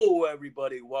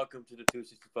Everybody. Welcome to the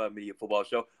 265 Media Football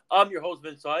Show. I'm your host,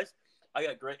 Vince Size. I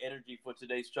got great energy for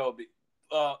today's show.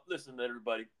 Listen,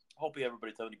 everybody. Hopefully,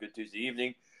 everybody's having a good Tuesday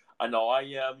evening. I know I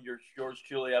am. Yours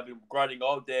truly. I've been grinding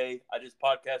all day. I just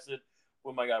podcasted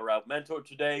with my guy, Ralph Mentor,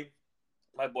 today.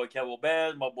 My boy, Kevin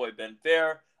Band, my boy, Ben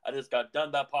Fair. I just got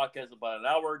done that podcast about an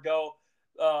hour ago.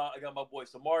 I got my boy,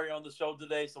 Samari, on the show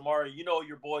today. Samari, you know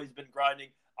your boy's been grinding.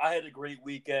 I had a great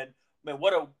weekend. Man,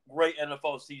 what a great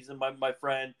NFL season, my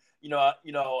friend. I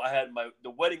had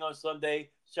the wedding on Sunday.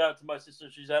 Shout out to my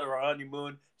sister; she's at her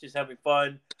honeymoon. She's having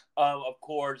fun. Of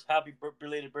course, happy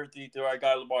belated birthday to our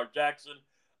guy Lamar Jackson.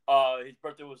 His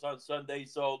birthday was on Sunday.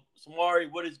 So, Samari,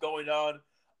 what is going on?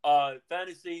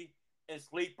 Fantasy and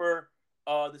sleeper.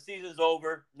 The season's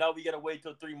over. Now we gotta wait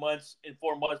till 3 months and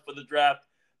 4 months for the draft.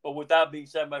 But with that being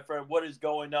said, my friend, what is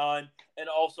going on? And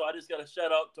also, I just got to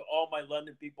shout out to all my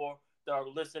London people that are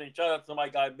listening. Shout out to my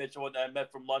guy Mitchell that I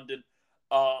met from London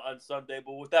on Sunday.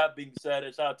 But with that being said,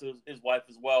 and shout out to his wife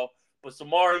as well. But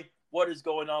Samari, what is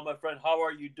going on, my friend? How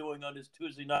are you doing on this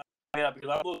Tuesday night? Yeah, because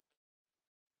I'm losing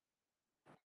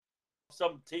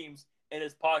some teams in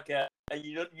this podcast, and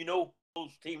you know who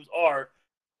those teams are.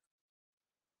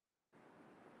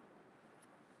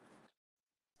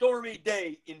 Stormy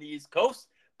day in the East Coast,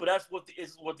 but that's what the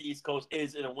East Coast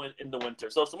is in the winter.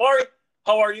 So, Samari,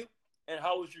 how are you? And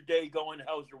how was your day going?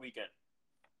 How was your weekend?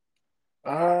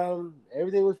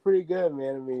 Everything was pretty good,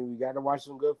 man. I mean, we got to watch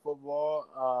some good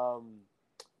football.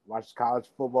 Watched college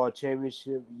football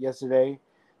championship yesterday,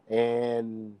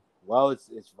 and well, it's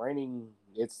raining.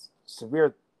 It's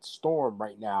severe storm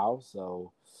right now,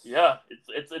 so Yeah,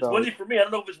 it's so windy for me. I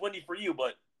don't know if it's windy for you,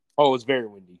 but oh, it's very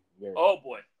windy. Very oh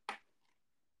boy.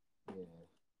 yeah.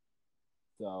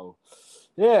 So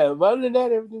yeah, but other than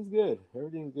that, everything's good.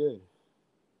 Everything's good.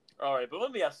 All right, but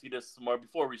let me ask you this, Samari,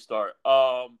 before we start.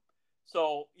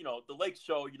 So the Lake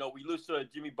Show. We lose to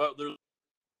Jimmy Butler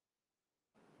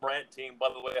Morant team. By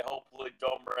the way, hopefully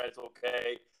John Morant's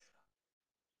okay.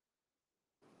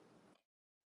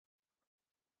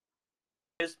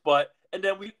 But and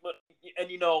then we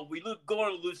go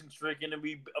on a losing streak, and then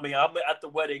I'm at the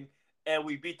wedding, and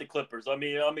we beat the Clippers. We're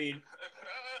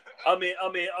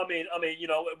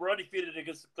undefeated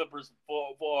against the Clippers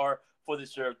for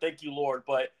this year. Thank you, Lord.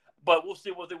 But we'll see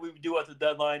what we do at the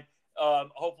deadline.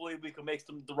 Hopefully, we can make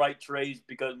some the right trades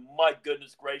because my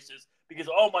goodness gracious, because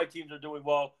all my teams are doing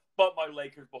well, but my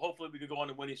Lakers. But hopefully, we can go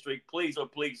on a winning streak. Please, oh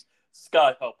please,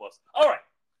 Scott, help us. All right,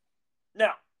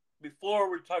 now before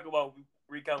we talk about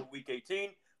recount Week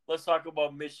 18. Let's talk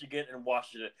about Michigan and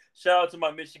Washington. Shout out to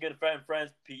my Michigan fan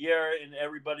friends, Pierre, and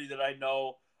everybody that I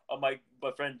know. My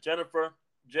friend Jen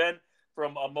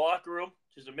from my locker room.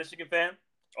 She's a Michigan fan.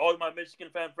 All of my Michigan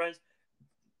fan friends,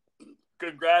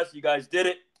 congrats, you guys did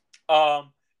it.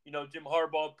 Jim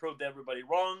Harbaugh proved everybody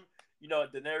wrong.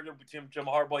 The narrative with Jim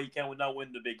Harbaugh, he can't not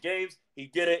win the big games. He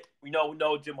did it. We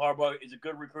know Jim Harbaugh is a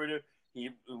good recruiter. He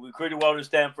recruited well to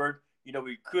Stanford. We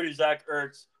recruited Zach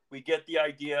Ertz. We get the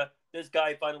idea. This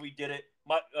guy finally did it.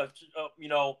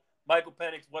 Michael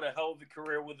Penix, what a hell of a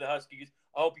career with the Huskies.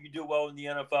 I hope you do well in the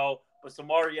NFL. But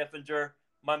Samari Effinger,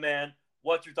 my man,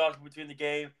 what's your thoughts between the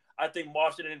game? I think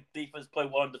Washington defense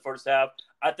played well in the first half.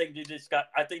 I think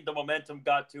the momentum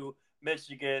got to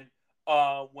Michigan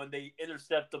when they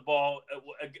intercept the ball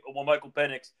when Michael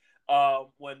Penix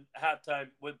when halftime,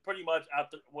 when pretty much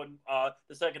after when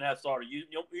the second half started. You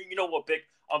know what pick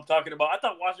I'm talking about. I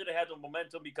thought Washington had the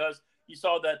momentum because you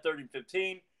saw that 30 and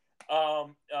 15.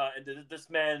 And this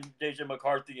man, JJ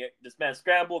McCarthy, this man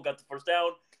scrambled, got the first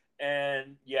down,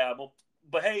 and yeah.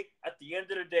 But hey, at the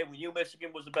end of the day, we knew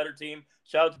Michigan was a better team.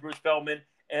 Shout out to Bruce Feldman,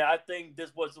 and I think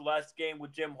this was the last game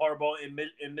with Jim Harbaugh in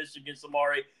Michigan.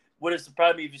 Samari, would it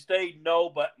surprise me if he stayed? No,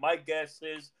 but my guess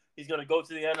is he's going to go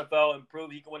to the NFL and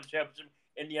prove he can win a championship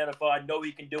in the NFL. I know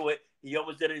he can do it. He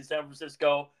almost did it in San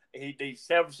Francisco.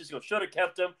 San Francisco should have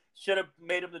kept him, should have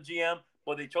made him the GM,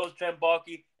 but they chose Trent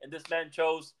Baalke, and this man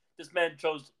Trent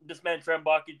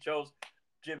Baalke chose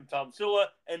Jim Tomsula,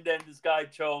 and then this guy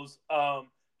chose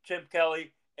Chip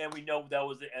Kelly, and we know that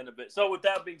was the end of it. So with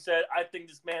that being said, I think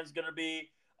this man's going to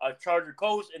be a Charger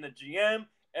coach and a GM,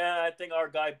 and I think our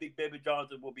guy Big Baby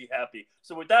Jonathan will be happy.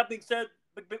 So with that being said,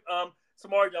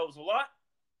 Samari, that was a lot.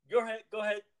 Go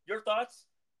ahead, your thoughts,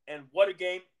 and what a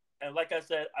game. And like I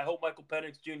said, I hope Michael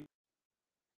Penix Jr.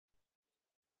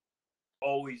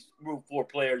 always root for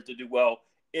players to do well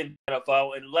in the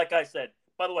NFL. And like I said,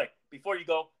 by the way, before you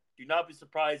go, do not be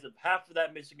surprised if half of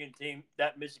that Michigan team,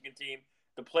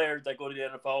 the players that go to the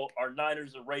NFL are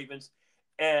Niners and Ravens,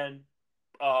 and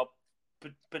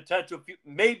potential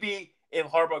maybe if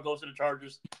Harbaugh goes to the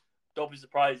Chargers, don't be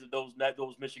surprised if those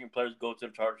Michigan players go to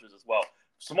the Chargers as well.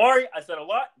 Samari, I said a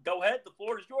lot. Go ahead. The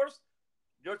floor is yours.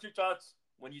 Your two thoughts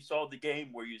when you saw the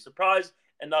game. Were you surprised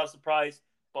and not surprised?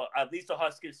 But at least the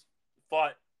Huskies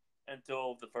fought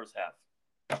until the first half.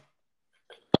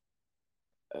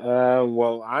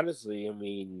 Well, honestly, I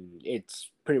mean,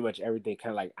 it's pretty much everything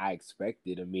kind of like I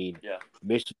expected. I mean, Yeah.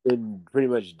 Michigan pretty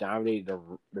much dominated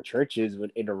the churches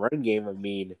in the run game. I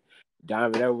mean,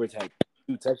 Donovan Edwards had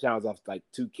 2 touchdowns off like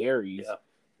 2 carries,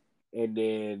 Yeah. and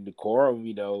then the Corum,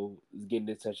 was getting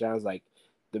the touchdowns. Like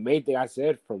the main thing I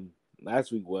said from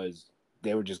last week was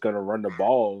they were just gonna run the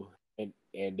ball, and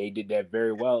they did that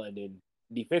very well. And then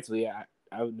defensively,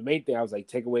 the main thing I was like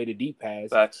take away the deep pass,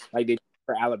 Facts. like they did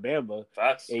for Alabama,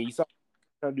 Facts. and you saw them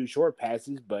trying to do short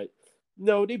passes, but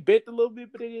no, they bent a little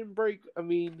bit, but they didn't break. I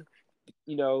mean,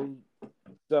 you know,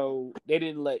 so they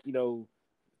didn't let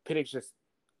Penix just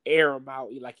air him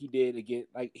out like he did again,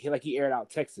 like he aired out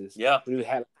Texas Yeah. when he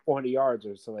had 400 yards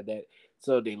or something like that.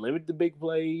 So they limited the big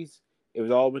plays. It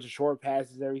was all a bunch of short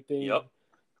passes, and everything. Yep.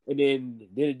 And then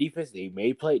the defense they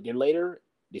made play. Then later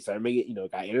they started making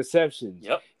got interceptions.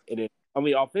 Yep. And then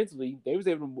offensively they was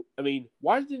able to. I mean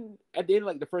Washington at the end of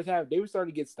like the first half they were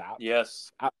starting to get stopped.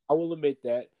 Yes. I will admit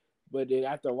that. But then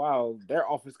after a while their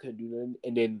offense couldn't do nothing.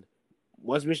 And then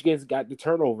once Michigan got the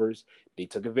turnovers, they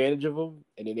took advantage of them,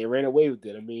 and then they ran away with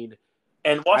it. I mean,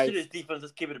 And Washington's defense,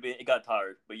 let's keep it a bit. It got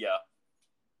tired, but yeah.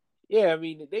 yeah, I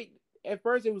mean, they at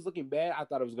first it was looking bad. I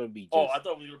thought it was going to be just. Oh, I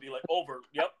thought it was gonna be like over.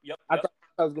 Yep. I thought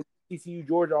it was going to be TCU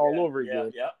Georgia all over Yeah.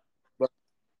 again. Yeah. But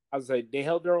I was like, they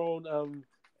held their own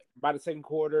by the second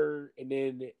quarter, and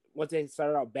then once they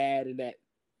started out bad in that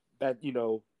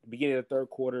beginning of the third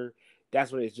quarter,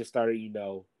 that's when it just started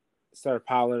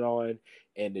piling on,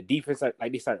 and the defense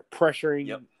like they started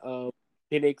pressuring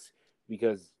Penix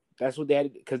because that's what they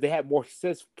had because they had more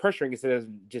success pressuring instead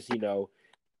of just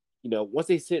once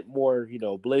they sent more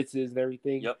blitzes and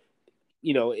everything,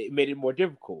 it made it more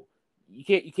difficult. You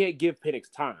can't give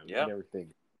Penix time and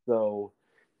everything. So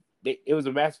it was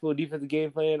a masterful defensive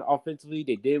game plan. Offensively,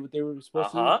 they did what they were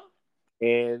supposed to,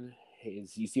 and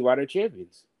you see why they're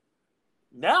champions.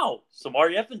 Now,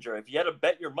 Samari Effinger, if you had to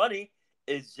bet your money,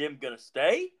 is Jim gonna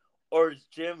stay or is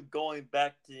Jim going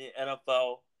back to the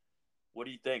NFL? What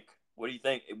do you think? What do you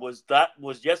think? Was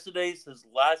yesterday's his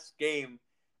last game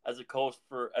as a coach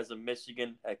as a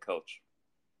Michigan head coach?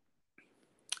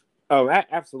 Oh,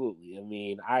 absolutely. I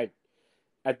mean,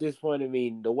 at this point, I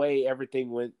mean, the way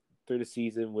everything went through the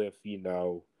season with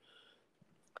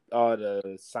all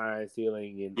the sign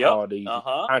stealing and all these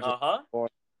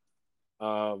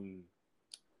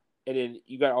and then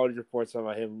you got all these reports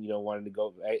about him, wanting to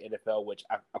go back NFL, which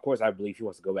of course I believe he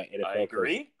wants to go back NFL. I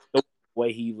agree. The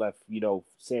way he left,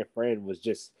 San Fran was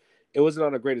just it wasn't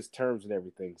on the greatest terms and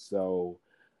everything. So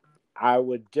I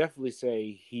would definitely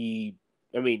say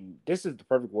this is the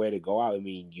perfect way to go out. I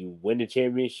mean, you win the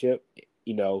championship,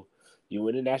 you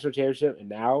win the national championship, and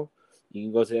now you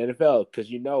can go to the NFL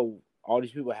because all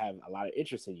these people have a lot of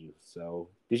interest in you. So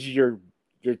this is your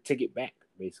ticket back,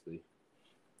 basically.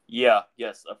 Yeah,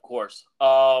 yes, of course.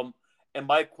 And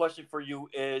my question for you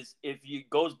is, if he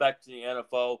goes back to the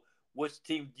NFL, which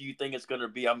team do you think it's going to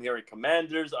be? I'm hearing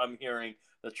Commanders. I'm hearing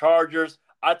the Chargers.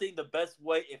 I think the best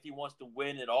way, if he wants to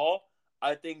win it all,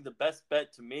 I think the best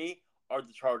bet to me are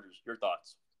the Chargers. Your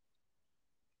thoughts?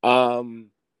 I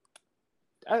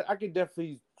could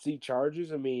definitely see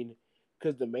Chargers. I mean,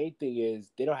 because the main thing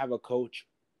is they don't have a coach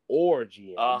or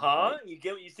GM. You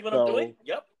see what I'm doing?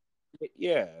 Yep.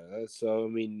 Yeah. So I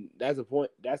mean, that's a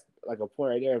point. That's like a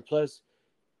point right there. And plus,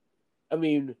 I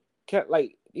mean,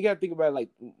 you got to think about it, like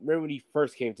remember when he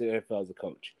first came to the NFL as a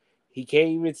coach? He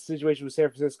came into a situation with San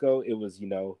Francisco. It was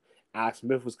Alex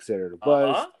Smith was considered a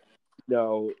buzz.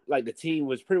 Like the team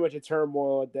was pretty much in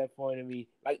turmoil at that point. I mean,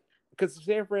 like because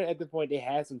San Fran at the point they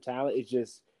had some talent. It's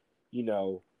just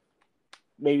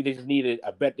maybe they just needed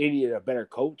a better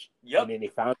coach. Yep. And then they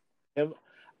found him.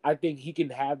 I think he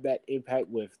can have that impact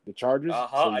with the Chargers.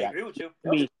 I agree with you. Yep. I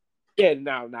mean, yeah.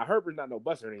 Now Herbert's not no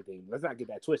bust or anything. Let's not get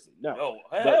that twisted. No.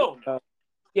 Hell no.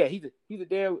 Yeah, he's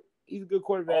a good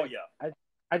quarterback. Oh yeah.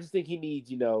 I just think he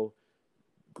needs a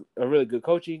really good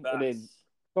coaching and then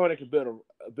someone that can build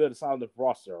a solid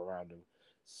roster around him.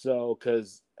 So,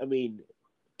 because I mean,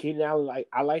 Keenan Allen,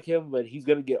 I like him, but he's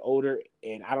gonna get older,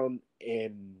 and I don't.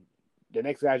 And the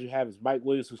next guys you have is Mike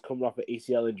Williams, who's coming off an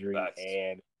ACL injury,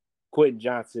 and Quentin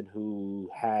Johnson, who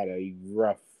had a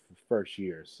rough first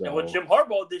year. So, and with Jim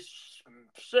Harbaugh, they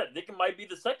might be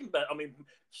the second best. I mean,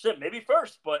 maybe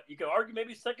first, but you can argue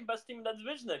maybe second best team in that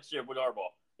division next year with Harbaugh.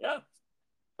 Yeah.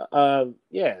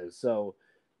 Yeah. So,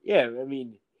 yeah. I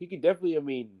mean, he could definitely. I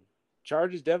mean,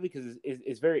 Chargers definitely because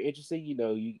it's very interesting.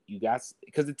 You got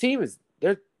because the team is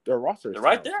their roster is They're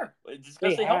right talented. there. It's just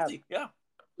gotta They stay have, healthy. Yeah.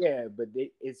 yeah, but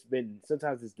it's been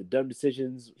sometimes it's the dumb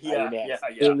decisions. Like Yeah. when they had Yeah.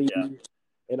 Yeah. Philly Yeah.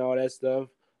 and all that stuff,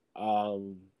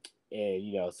 um,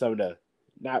 and some of the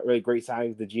not really great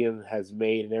signings the GM has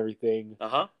made and everything.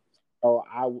 Uh-huh.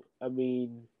 Oh, I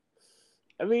mean,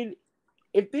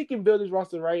 if they can build this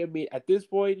roster right, I mean, at this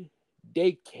point,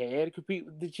 they can compete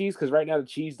with the Chiefs because right now the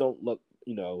Chiefs don't look,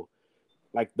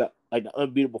 like the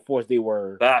unbeatable force they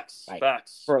were Facts. like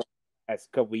Facts. for like, the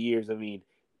last couple of years. You're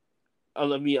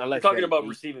Unless talking they, about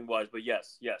receiving wise, but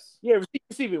yes, yes. yeah,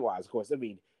 receiving wise, of course.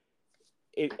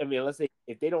 Unless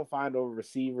if they don't find over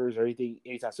receivers or anything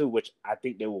anytime soon, which I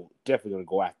think they will definitely going to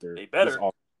go after They this better.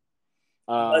 off.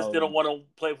 Unless they don't want to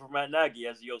play for Matt Nagy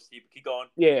as the OC. But keep going.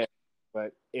 Yeah,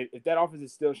 but if that offense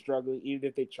is still struggling, even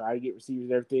if they try to get receivers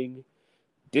and everything,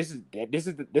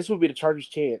 this will be the Chargers'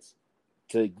 chance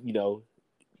to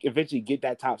eventually get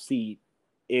that top seed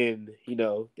in the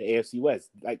AFC West.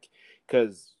 Like,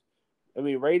 because I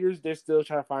mean Raiders, they're still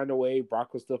trying to find a way.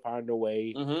 Broncos still finding a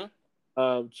way.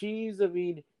 Mm-hmm. Chiefs, I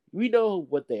mean, we know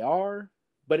what they are,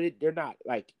 but they're not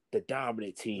like the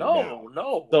dominant team now. No,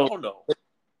 no, So, no, no.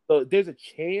 so there's a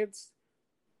chance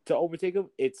to overtake them.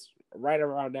 It's right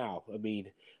around now. I mean,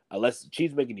 unless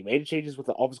Chiefs make any major changes with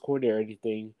the office coordinator or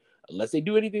anything, unless they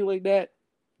do anything like that,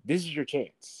 this is your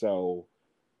chance. So,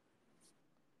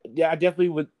 yeah, I definitely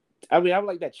would. I mean, I would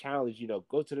like that challenge.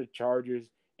 Go to the Chargers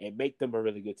and make them a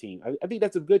really good team. I think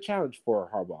that's a good challenge for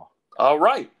Harbaugh. All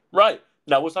right, right.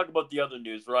 Now we'll talk about the other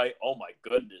news, right? Oh my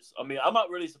goodness. I mean, I'm not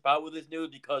really surprised with this news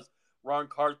because Ron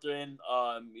Carthen,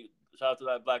 shout out to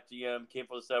that black GM, came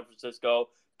from San Francisco,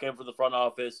 came from the front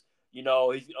office. He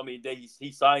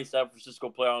signed San Francisco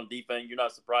player on defense. You're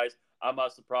not surprised. I'm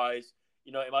not surprised.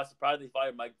 Am I surprised they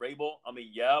fired Mike Vrabel? I mean,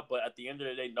 yeah, but at the end of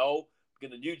the day, no.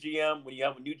 Because the new GM, when you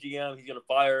have a new GM, he's gonna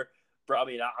fire. I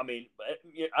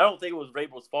don't think it was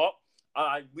Vrabel's fault.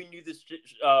 We knew this.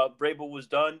 Vrabel was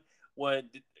done when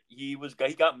he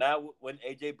got mad when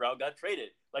AJ Brown got traded.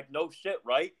 Like no shit,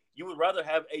 right? You would rather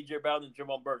have AJ Brown than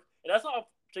Javon Burks, and that's not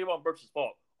Javon Burks'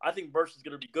 fault. I think Burks is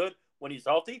going to be good when he's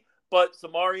healthy, but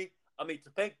Samari, I mean,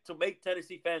 to make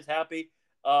Tennessee fans happy,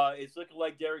 it's looking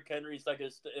like Derrick Henry's like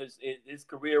his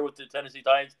career with the Tennessee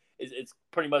Titans it's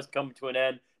pretty much coming to an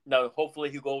end. Now, hopefully,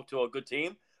 he'll go to a good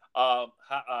team. You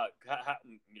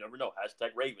never know. Hashtag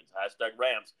Ravens. Hashtag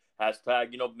Rams.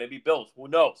 Hashtag maybe Bills. Who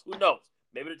knows? Who knows?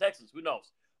 Maybe the Texans. Who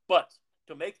knows? But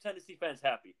to make Tennessee fans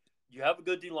happy, you have a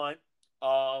good D line.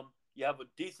 You have a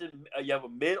decent. You have a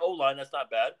mid O line. That's not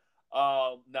bad.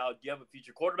 Now, do you have a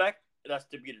future quarterback? That's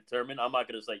to be determined. I'm not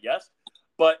going to say yes,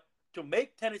 but to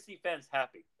make Tennessee fans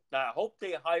happy. Now, I hope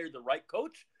they hire the right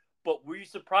coach. But were you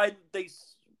surprised they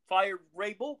fired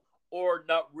Rabel or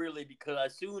not really? Because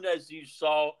as soon as you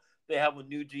saw they have a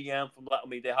new GM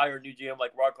they hire a new GM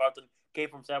like Rod Carson came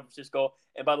from San Francisco.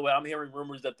 And by the way, I'm hearing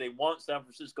rumors that they want San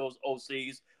Francisco's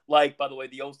OCs. Like, by the way,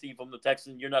 the OC from the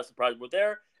Texans, you're not surprised we're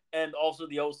there. And also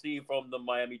the OC from the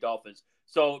Miami Dolphins.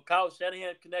 So Kyle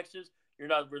Shanahan connections, you're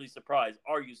not really surprised,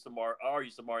 are you, Samar? Are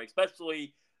you, Samar?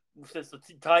 Especially since the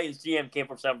Titans GM came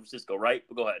from San Francisco, right?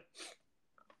 But go ahead.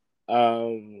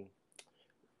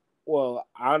 Well,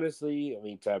 honestly, I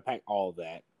mean, to unpack all of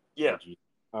that, Yeah,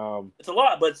 um, it's a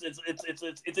lot, but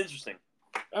it's interesting.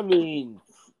 I mean,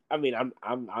 I'm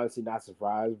honestly not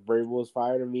surprised Vrabel was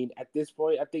fired. I mean, at this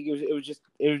point, I think it was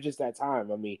just that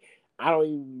time. I mean, I don't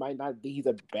even might not think he's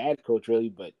a bad coach really,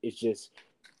 but it's just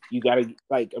you gotta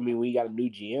like. I mean, when you got a new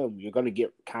GM, you're gonna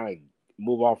get kind of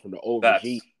move on from the old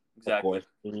regime, Facts. of Exactly. course.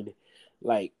 I mean,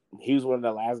 like he was one of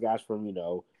the last guys from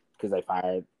because they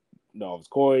fired his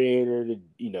coordinator, the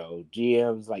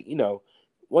GMs, like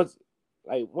once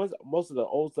once most of the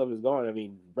old stuff is gone. I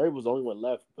mean, Vrabel was the only one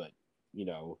left, but you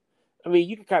know, I mean,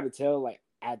 you can kind of tell like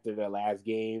after the last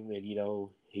game, and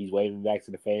he's waving back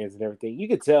to the fans and everything. You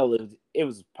could tell it was It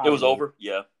was possibly. over.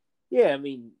 Yeah. Yeah, I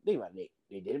mean, think about it.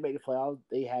 They didn't make the playoffs.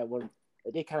 They had one.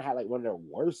 They kind of had like one of their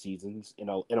worst seasons in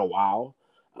a while.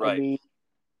 I Right. mean,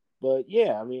 but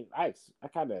yeah, I mean, I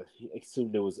kind of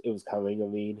assumed it was coming.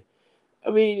 I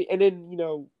mean, and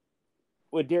then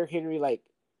with Derrick Henry like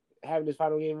having his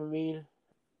final game. I mean,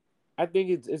 I think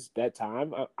it's that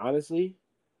time. Honestly,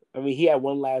 I mean, he had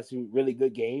one last really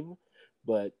good game,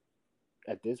 but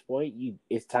at this point,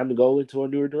 it's time to go into a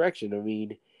newer direction. I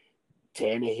mean,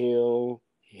 Tannehill,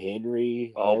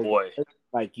 Henry, Oh boy.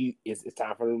 like it's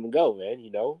time for them to go,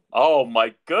 man. Oh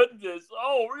my goodness.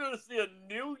 Oh, we're gonna see a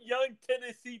new young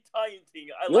Tennessee Titan team.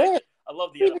 I like Yeah, it. I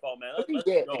love the I NFL, man. I think Let's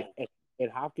yeah, go.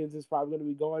 and Hopkins is probably going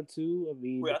to be going too. I Wait,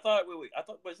 mean, I thought. Wait. I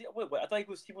thought was he? Wait. I thought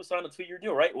he was signed a 2-year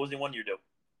deal, right? Or was it 1-year deal?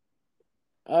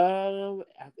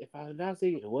 if I'm not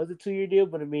saying it was a 2-year deal,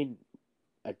 but I mean,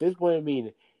 at this point, I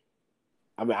mean,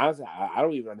 I mean, honestly, I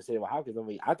don't even understand about Hopkins. I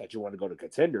mean, I thought you wanted to go to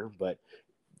contender, but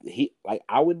he like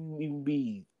I wouldn't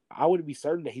be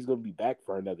certain that he's going to be back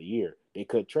for another year. They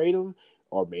could trade him,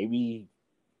 or maybe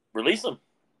Release him.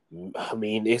 I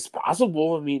mean, it's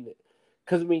possible. I mean,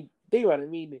 because I mean, think about it. I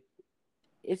mean,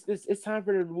 it's time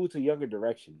for them to move to a younger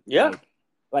direction. Yeah.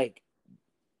 Like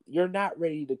you're not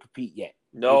ready to compete yet.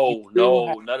 You No, still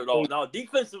have no, not at all. Now,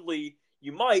 defensively,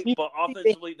 you might, but they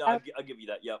offensively, no, have I'll give you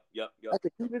that. Yep, yep, yep. like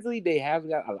defensively they have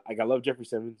got like I love Jeffrey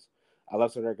Simmons. I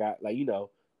love some of their guys. Like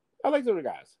I like some of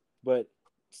their guys, but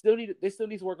they still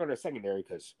need to work on their secondary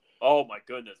because Oh my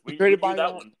goodness, you we traded knew that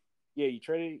Byard. one. Yeah, you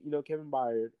traded Kevin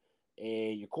Byard,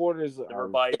 and your corners Never are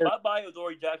bye, very, bye, bye,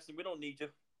 Adoree Jackson. We don't need you.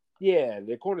 yeah,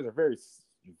 their corners are very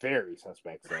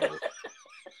suspect. So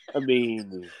I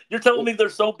mean, You're telling it, me they're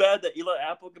so bad that Eli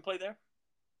Apple can play there?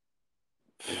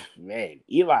 man,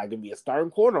 Eli gonna be a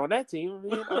starting corner on that team.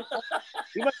 Man,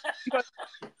 he might he might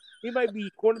he might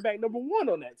be cornerback number one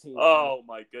on that team. Oh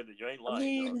my goodness, you ain't I lying,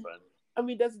 there, my mean,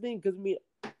 friend. that's the thing because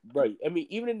bro, I mean,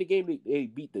 even in the game they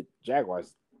beat the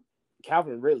Jaguars,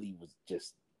 Calvin Ridley was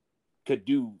just could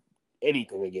do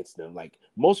anything against them. Like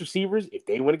most receivers, if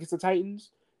they went against the Titans,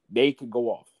 they could go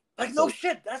off. Like no So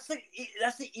shit, that's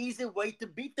the easy way to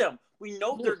beat them. We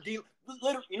know yeah, they're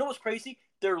literally. You know what's crazy?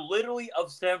 They're literally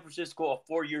of San Francisco of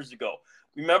 4 years ago.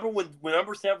 Remember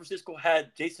San Francisco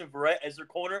had Jason Verrett as their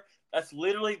corner. That's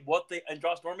literally what they and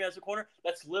Josh Norman as their corner.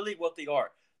 That's literally what they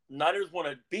are. Niners want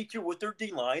to beat you with their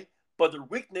D line, but their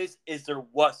weakness is their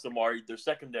what, Samari? Their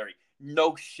secondary.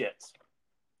 No shit.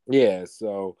 yeah.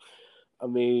 So I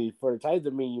mean, for the Titans,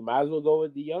 I mean, you might as well go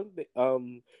with the young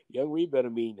rebuild. I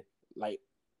mean, like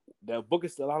the book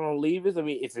is still out on leavers. I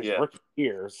mean, it's his Yeah, rookie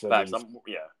year, so I facts. mean,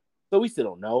 Yeah, so we still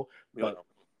don't know. we don't But know.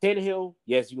 Tannehill,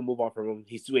 yes, you can move on from him.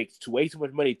 He's way too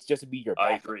much money just to be your I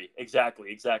backup. agree.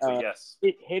 Exactly. Exactly. Uh, Yes.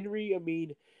 Henry, I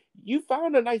mean, you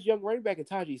found a nice young running back in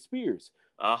Tajay Spears.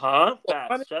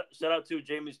 Facts. Shout out to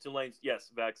James Tulane's.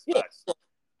 Yes. Facts. Yeah, Facts.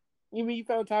 you mean you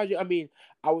found Tajay? I mean,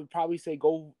 I would probably say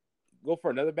go for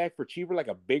another back for cheaper, like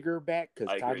a bigger back, because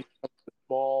I Tajay agree.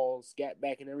 small, scat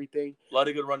back, and everything. A lot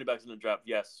of good running backs in the draft.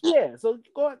 Yes. Yeah, so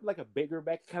go at like a bigger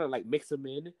back, kind of like mix them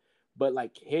in. But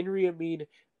like Henry, I mean,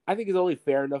 I think it's only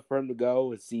fair enough for him to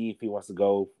go and see if he wants to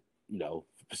go,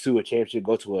 pursue a championship,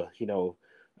 go to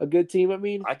a good team. I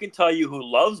mean, I can tell you who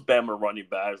loves Bama running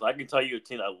backs. I can tell you a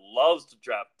team that loves to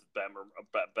draft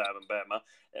Bama.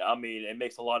 I mean, it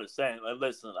makes a lot of sense.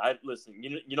 Listen.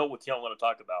 You know what team I want to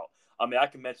talk about. I mean, I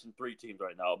can mention three teams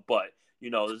right now, but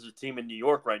there's a team in New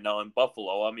York right now in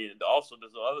Buffalo. I mean, also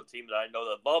there's another team that I know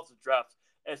that loves to draft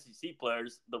SEC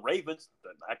players, the Ravens.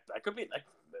 That could be. I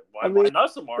Why mean,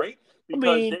 not Samari? I Because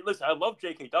mean, listen, I love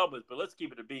J.K. Dobbins, but let's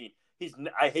keep it a bean.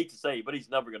 I hate to say, but he's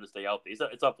never going to stay healthy.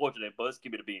 It's unfortunate, but let's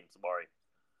keep it a bean,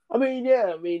 Samari.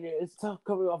 yeah, I mean, it's tough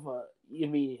coming off I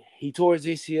mean, he tore his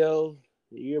ACL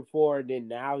the year before, and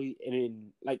then and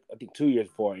then like I think 2 years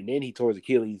before, and then he tore his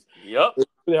Achilles. Yep.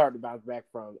 It's really hard to bounce back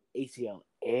from ACL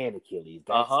and Achilles.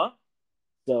 Uh That's huh.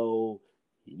 so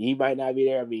he might not be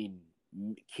there. I mean,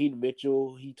 Keaton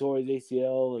Mitchell, he tore his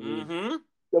ACL. Mm-hmm.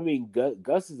 I mean,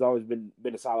 Gus has always been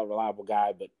a solid, reliable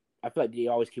guy, but I feel like they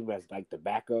always keep him as like the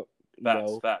backup.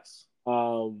 Facts. Facts.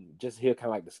 Just here, kind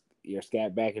of like your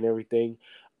scat back and everything.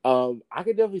 I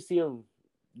could definitely see him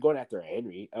going after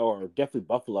Henry or definitely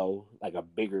Buffalo, like a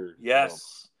bigger.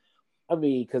 Yes. I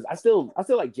mean, because I still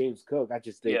like James Cook. I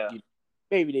just think Yeah.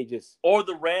 maybe they just. Or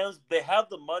the Rams, they have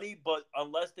the money, but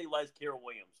unless they like Carol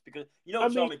Williams, because I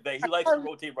Sean mean, McVay, he likes to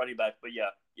rotate running back. But yeah,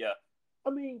 yeah. I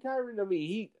mean, Kyron. I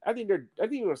mean, I think they're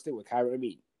gonna stick with Kyron. I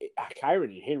mean, Kyron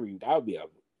and Henry, that would be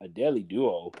a deadly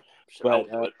duo. I But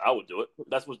would do it. I would do it.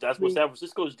 That's what I mean, San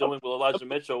Francisco is doing with Elijah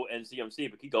Mitchell and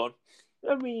CMC. But keep going.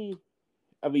 I mean,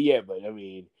 yeah, but I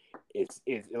mean, it's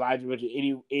Elijah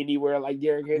Mitchell anywhere like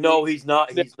Derrick Henry. No, he's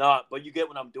not. He's not. But you get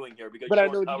what I'm doing here because But you I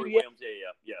want know what you do. Kyrie Yeah, Williams.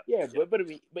 Yeah. yeah, but I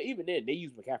mean, but even then, they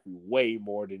use McCaffrey way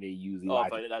more than they use Oh,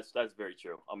 Elijah. that's very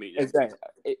true. I mean, Exactly.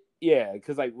 Yeah,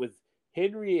 because like with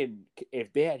Henry and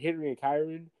if they had Henry and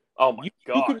Kyron, oh my you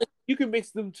god. can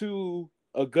mix them to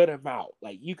a good amount.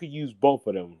 Like you could use both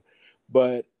of them,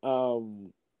 but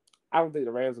I don't think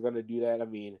the Rams are gonna do that. I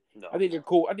mean, No. I think they're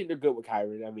cool. I think they're good with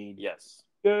Kyron. I mean, Yes.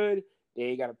 good. They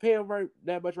ain't gotta pay him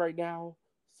that much right now,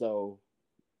 so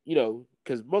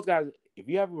because most guys, if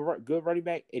you have a good running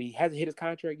back and he hasn't hit his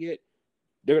contract yet,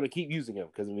 they're gonna keep using him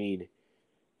because I mean,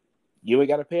 you ain't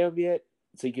gotta pay him yet,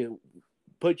 so you can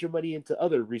put your money into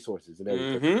other resources and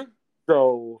everything. Mm-hmm.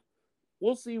 So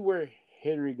we'll see where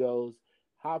Henry goes.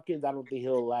 Hopkins, I don't think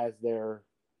he'll last there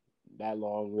that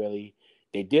long. Really,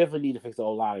 they definitely need to fix the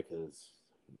O line because,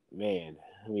 man,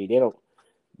 I mean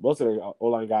most of the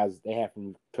O-line guys they had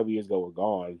from a couple years ago were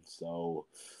gone. So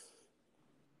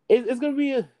it's gonna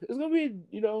be And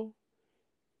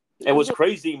it's what's gonna,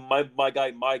 crazy, my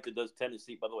guy Mike that does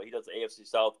Tennessee, by the way, he does the AFC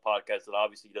South podcast, and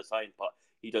obviously he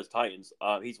does Titans.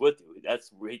 He's with you.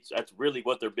 That's really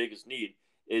what their biggest need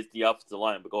is the offensive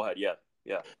line. But go ahead, yeah,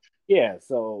 yeah, yeah.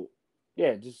 So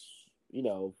yeah, just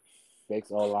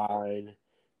fix O-line.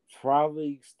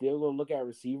 Probably still gonna look at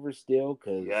receivers still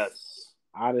because yes.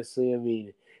 honestly, I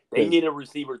mean, They because need a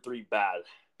receiver 3 bad.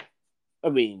 I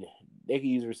mean they can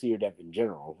use receiver depth in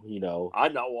general. I know, I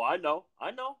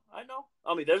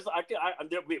mean,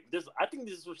 I think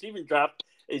this receiving draft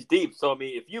is deep. So I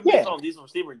mean, if you miss Yeah, on this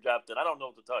receiving draft, then I don't know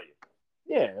what to tell you.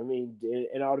 yeah. I mean,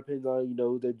 it all depends on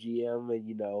the GM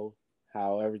and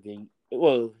how everything.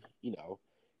 Well,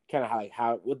 kind of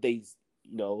how what they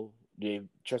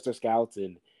trust their scouts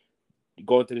and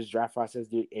going through this draft process,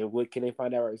 and what can they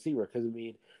find out at receiver? Because I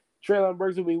mean, Traylon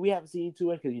Burks, I mean, we haven't seen too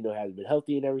much because hasn't been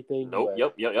healthy and everything. Nope.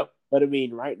 Yep. But I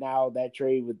mean, right now that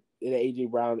trade with AJ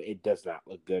Brown, it does not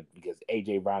look good because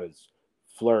AJ Brown is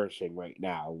flourishing right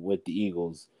now with the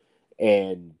Eagles,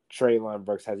 and Traylon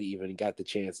Burks hasn't even got the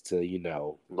chance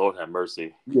to Lord have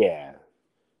mercy. yeah.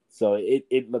 So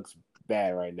it looks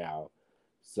bad right now.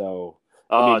 So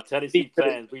I mean, Tennessee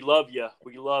fans, we love you.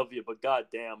 We love you. But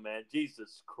goddamn, man,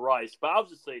 Jesus Christ. But I'll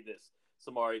just say this,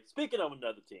 Samari. Speaking of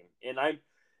another team, and I'm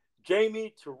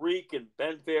Jamie, Tariq, and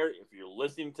Ben Fair. If you're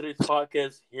listening to this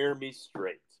podcast, hear me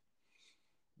straight.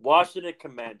 Washington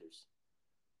Commanders,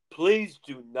 please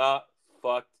do not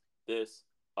fuck this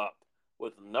up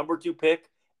with the number 2 pick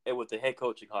and with the head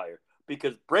coaching hire.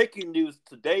 Because breaking news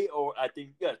today, or I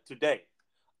think today.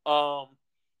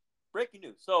 Breaking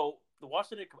news. So the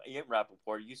Washington Ian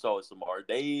Rappaport, you saw it, Samar.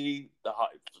 The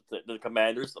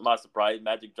Commanders. I'm not surprised.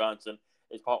 Magic Johnson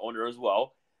is part owner as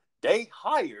well. They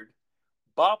hired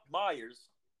Bob Myers.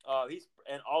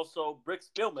 And also Rick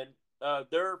Spielman.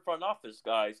 Their front office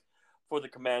guys for the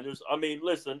Commanders. I mean,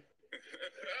 listen.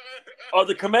 Are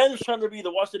the Commanders trying to be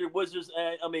the Washington Wizards?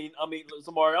 And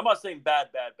Samari, I'm not saying bad,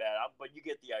 but you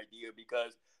get the idea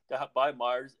because Bob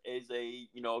Myers is a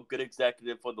good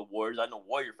executive for the Warriors. I know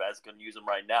Warrior fans can use him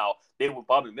right now. They would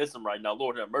probably miss him right now.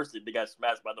 Lord have mercy, they got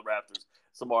smashed by the Raptors,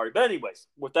 Samari. But anyways,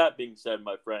 with that being said,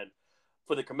 my friend,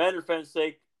 for the Commander fans'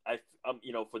 sake,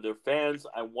 for their fans,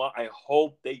 I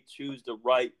hope they choose the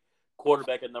right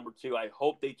quarterback at number 2. I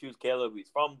hope they choose Caleb. He's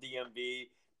from DMV.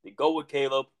 They go with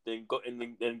Caleb, then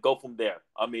go from there.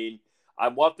 I mean, I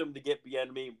want them to get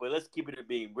Bieniemy, but let's keep it a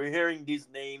beam. We're hearing these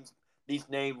names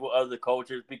with other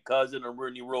coaches because in the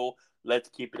Rooney Rule. Let's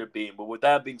keep it a beam. But with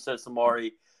that being said,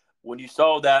 Samari, when you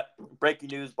saw that breaking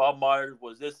news, Bob Myers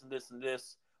was this and this and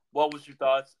this. What was your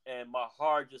thoughts? And my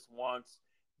heart just wants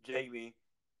Jamie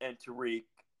and Tariq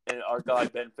and our guy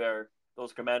Ben Fair,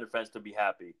 those Commander fans, to be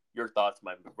happy. Your thoughts,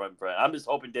 my friend? I'm just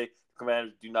hoping the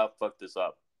Commanders do not fuck this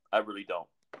up. I really don't.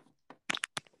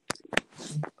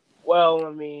 well,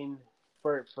 I mean,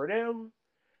 for them,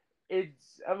 I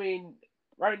mean,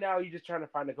 right now you're just trying to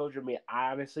find a coach. I mean,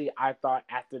 I thought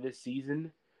after this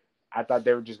season, I thought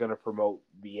they were just going to promote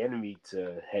the enemy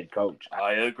to head coach.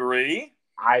 I agree.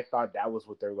 I thought that was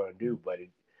what they were going to do, but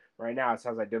right now it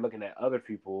sounds like they're looking at other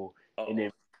people, and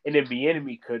then the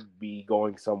enemy could be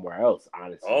going somewhere else.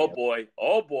 Honestly, oh boy.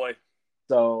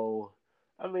 So,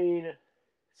 I mean,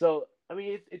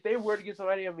 if they were to get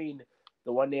somebody, I mean,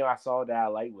 the one name I saw that I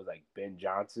liked was like Ben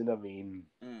Johnson. I mean,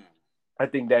 I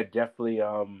think that definitely.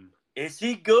 Is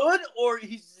he good or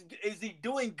is he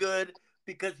doing good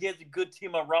because he has a good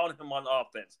team around him on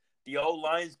offense? The O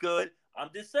line's good. I'm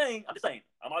just saying.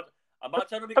 I'm not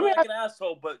trying to be I mean, like an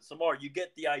asshole, but Samar, you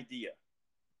get the idea.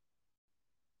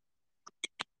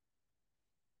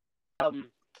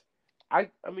 I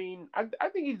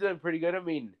think he's doing pretty good. I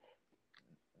mean,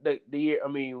 the year. I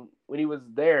mean, when he was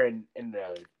there and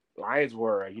the Lions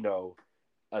were,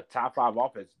 a top 5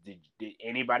 offense. Did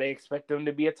anybody expect them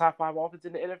to be a top 5 offense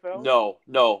in the NFL?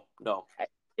 No.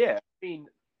 Yeah, I mean,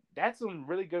 that's some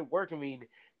really good work. I mean,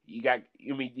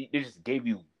 they just gave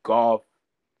you Goff,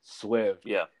 Swift,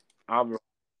 Yeah. and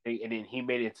then he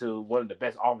made it to one of the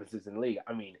best offenses in the league.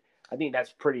 I mean, I think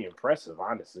that's pretty impressive,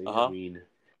 honestly. Uh-huh. I mean,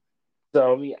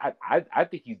 so I mean, I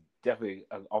think he's definitely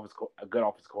a good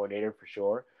offense coordinator for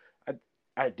sure.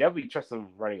 I definitely trust him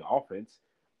running offense,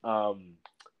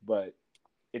 but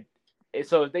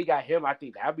so if they got him, I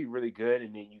think that'd be really good.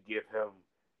 And then you give him,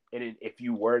 and then if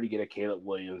you were to get a Caleb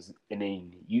Williams, and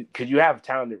then because you have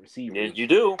talented receivers, Yeah, you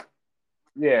do.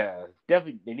 Yeah,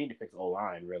 definitely. They need to fix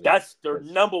O-line, really. That's their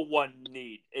number 1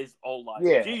 need is O-line.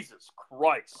 Yeah. Jesus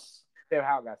Christ. Sam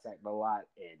Howell got sacked a lot,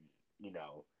 and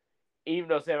even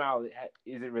though Sam Howell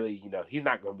isn't really, he's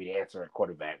not going to be the answer at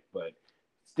quarterback, but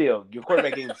still, your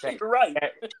quarterback getting sacked. You're right.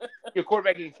 Your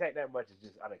quarterback getting sacked that much is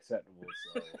just unacceptable.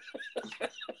 So,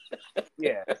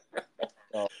 yeah.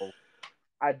 So,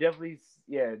 I definitely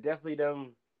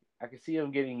them. I can see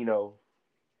them getting,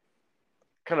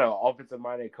 kind of offensive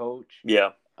minded coach.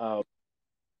 Yeah.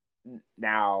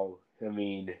 Now, I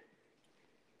mean,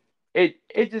 it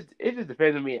just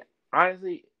depends on me.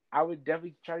 Honestly, I would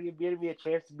definitely try to give Bieniemy a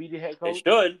chance to be the head They coach.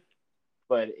 should.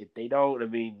 But if they don't, I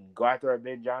mean, go after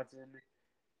Ben Johnson,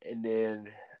 and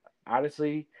then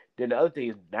honestly, then the other thing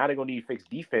is now they're gonna need to fix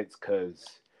defense because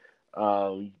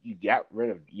you got rid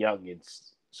of Young and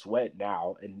Sweat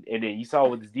now, and then you saw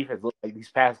what this defense looked like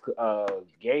these past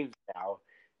games. Now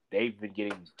they've been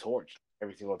getting torched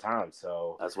every single time.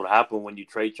 So that's what happened when you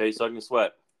trade Chase Young and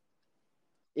Sweat.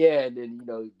 yeah, and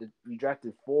then we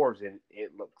drafted Forbes, and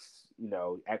it looks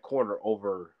at corner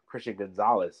over Christian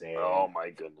Gonzalez, and Oh my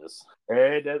goodness,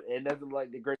 it doesn't look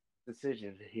like the great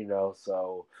decision.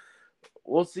 So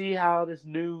we'll see how this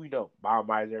new Bob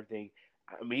Myers and everything.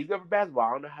 I mean, he's good for basketball.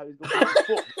 I don't know how he's going to be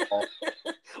for football.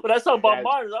 When I saw Bob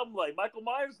Myers, I'm like, Michael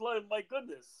Myers, my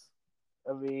goodness.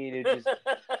 I mean, it just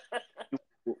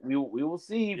we will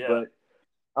see, yeah.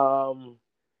 but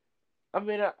I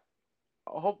mean,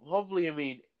 hopefully, I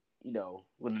mean,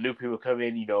 when the new people come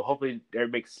in, hopefully they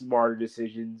make smarter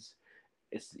decisions.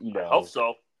 It's I hope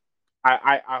so.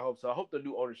 I hope so. I hope the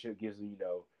new ownership gives them,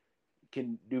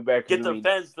 can do better. Get the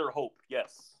fans their hope.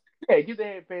 Yes. Yeah, give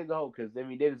the fans the hope because I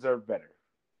mean they deserve better.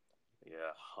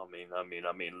 Yeah,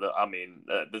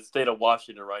 the state of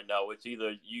Washington right now. It's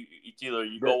either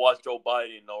you go watch Joe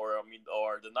Biden, or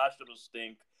the Nationals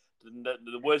stink.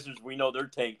 The Wizards, we know they're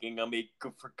tanking. I mean,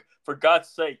 for God's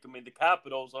sake, I mean the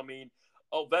Capitals. I mean,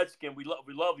 Ovechkin, we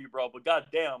love you, bro, but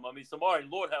goddamn, I mean, Samari,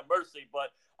 Lord have mercy.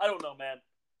 But I don't know, man.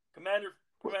 Commanders,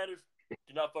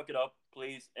 do not fuck it up,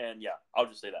 please. And yeah, I'll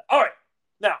just say that. All right,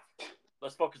 now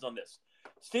let's focus on this.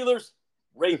 Steelers,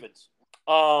 Ravens.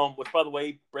 Which by the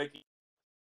way, breaking.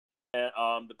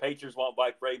 And the Patriots want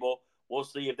Mike Vrabel. We'll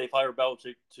see if they fire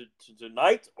Belichick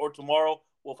tonight or tomorrow.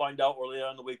 We'll find out, or later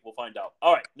in the week. We'll find out.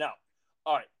 All right,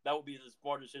 that would be the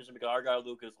smart decision because our guy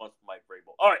Lucas wants Mike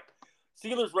Vrabel. All right,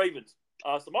 Steelers Ravens.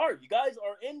 Samari, you guys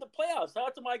are in the playoffs. Shout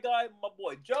out to my guy, my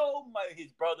boy Joe,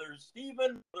 his brother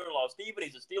Steven, brother-in-law Steven.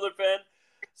 He's a Steeler fan.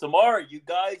 Samari, you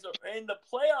guys are in the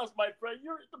playoffs, my friend.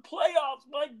 You're in the playoffs.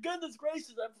 My goodness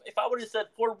gracious. If I would have said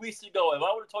 4 weeks ago, if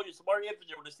I would have told you, Samari, if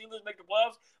the Steelers make the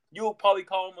playoffs, you will probably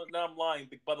call them, now I'm lying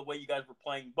by the way you guys were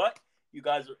playing. But you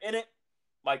guys are in it.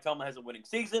 Mike Tomlin has a winning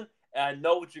season. And I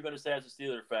know what you're going to say as a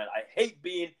Steelers fan. I hate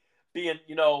being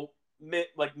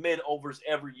mid overs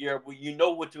every year where you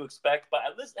know what to expect. But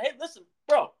listen,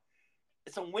 bro.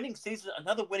 It's a winning season,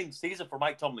 another winning season for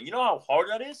Mike Tomlin. You know how hard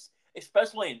that is?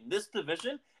 Especially in this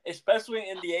division, especially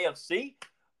in the AFC.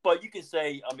 But you can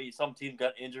say, I mean, some teams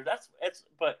got injured.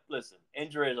 But listen,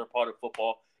 injuries are part of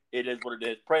football. It is what it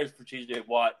is. Prayers for TJ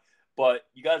Watt. But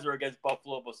you guys are against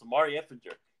Buffalo, but Samari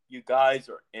Effinger. You guys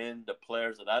are in the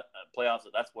playoffs,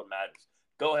 and that's what matters.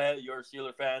 Go ahead, you're a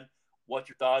Steeler fan. What's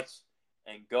your thoughts?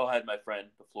 And go ahead, my friend.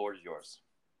 The floor is yours.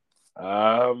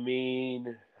 I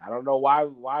mean, I don't know why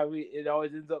it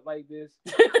always ends up like this.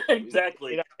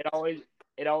 Exactly. It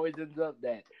always ends up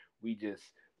that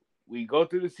we go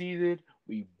through the season,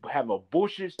 we have a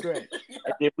bullshit stretch,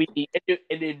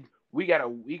 and then we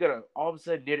gotta all of a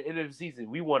sudden near the end of the season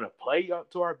we want to play up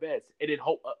to our best, and then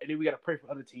hope, and then we gotta pray for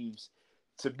other teams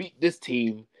to beat this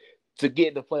team to get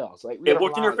in the playoffs. Like it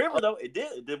worked in your favor, though. It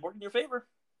did. It did work in your favor.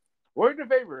 Worked in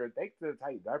favor. Thanks to the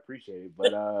Titans. I appreciate it,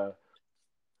 but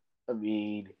I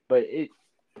mean, but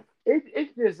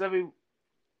it's just, I mean,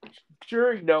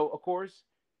 sure, of course,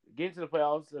 getting to the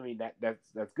playoffs, I mean, that's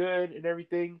good and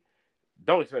everything.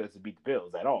 Don't expect us to beat the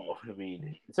Bills at all. I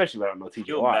mean, especially when I don't know TJ Watt.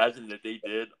 Can you imagine that they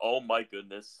did? Oh my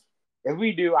goodness! If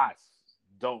we do, I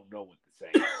don't know what to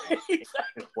say.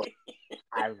 Exactly.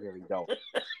 I really don't.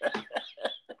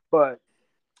 But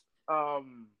I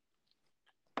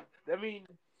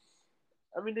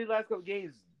mean, these last couple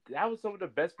games, that was some of the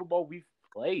best football we've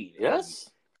played. Yes.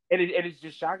 And it's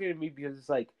just shocking to me because it's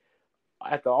like,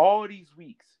 after all these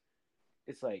weeks,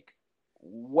 it's like,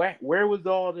 where was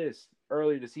all this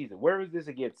early in the season? Where was this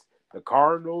against the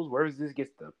Cardinals? Where was this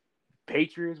against the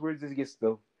Patriots? Where was this against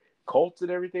the Colts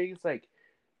and everything?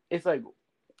 It's like,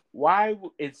 why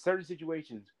in certain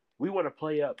situations we want to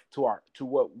play up to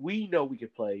what we know we can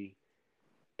play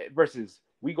versus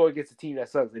we go against a team that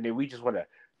sucks and then we just want to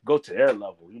go to their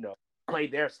level, play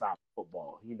their style of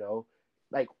football,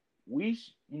 like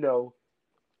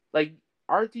like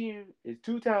our team is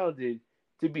too talented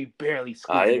to be barely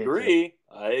squeaking.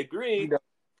 I agree.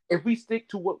 if we stick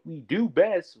to what we do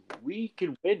best, we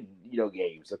can win,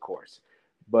 games, of course.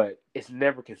 But it's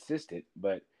never consistent.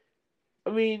 But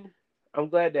I mean, I'm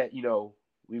glad that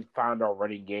we've found our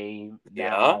running game Yeah.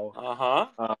 now.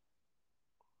 Uh-huh.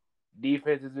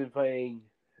 Defense has been playing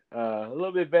a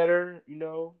little bit better,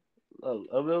 a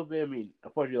little bit. I mean,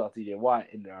 unfortunately, we lost TJ Watt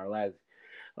in our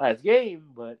last game,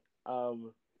 but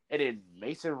and then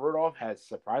Mason Rudolph has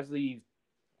surprisingly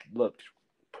looked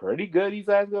pretty good these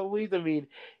last couple weeks. I mean,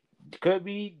 could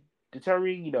be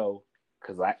determining,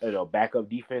 because backup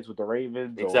defense with the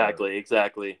Ravens or Exactly.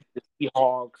 the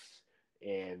Seahawks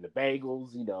and the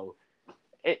Bengals,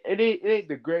 it ain't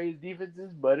the greatest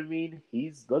defenses, but I mean,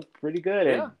 he's looked pretty good,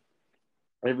 Yeah.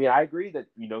 and I mean, I agree that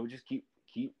just keep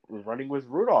running with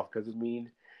Rudolph because I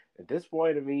mean, at this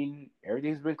point, I mean,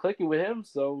 everything's been clicking with him,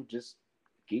 so just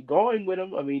keep going with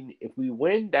him. I mean, if we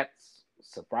win, that's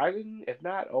surprising. If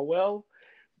not, oh well.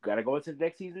 Got to go into the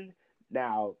next season.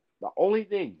 Now, the only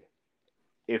thing,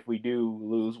 if we do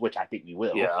lose, which I think we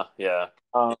will, Yeah.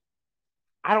 um,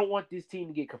 I don't want this team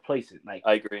to get complacent. Like,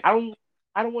 I agree. I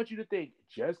don't want you to think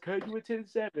just because you were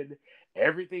 10-7,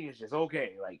 everything is just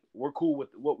okay. Like, we're cool with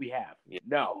what we have. Yeah.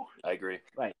 No, I agree.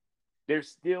 like, there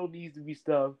still needs to be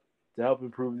stuff to help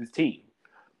improve this team.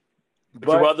 Would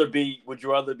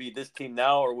you rather be this team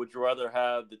now, or would you rather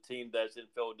have the team that's in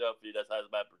Philadelphia that has a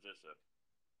bad position,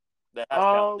 that has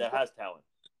talent? That has talent.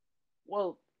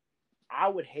 Well, I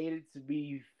would hate it to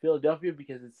be Philadelphia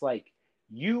because it's like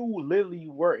you literally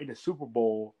were in the Super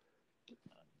Bowl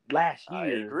last I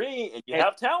year. agree, and you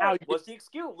have talent. What's the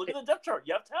excuse? Look at the depth chart.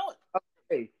 You have talent.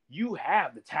 Okay, you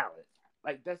have the talent.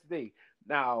 Like that's the thing.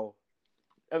 Now,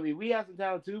 I mean, we have some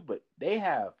talent too, but they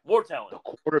have more talent. The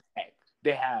quarterback.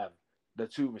 They have the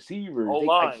two receivers.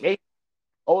 O-line. They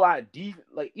O-line defense.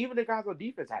 Like even the guys on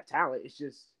defense have talent. It's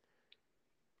just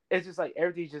like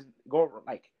everything's just going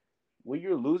like when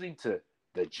you're losing to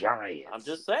the Giants. I'm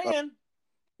just saying.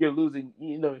 You're losing,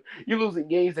 you're losing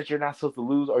games that you're not supposed to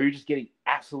lose, or you're just getting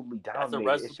absolutely dominated.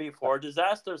 That's a recipe for a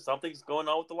disaster. Something's going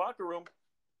on with the locker room.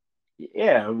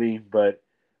 Yeah, I mean,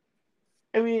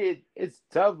 it's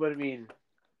tough, but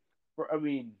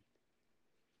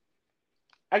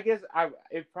I guess I'd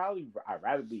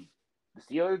rather be the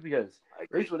Steelers because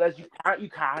at least with us, you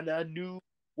kind of knew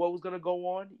what was gonna go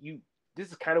on. This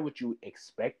is kind of what you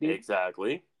expected,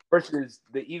 exactly. Versus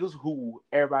the Eagles, who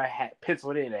everybody had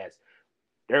penciled in as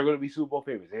they're going to be Super Bowl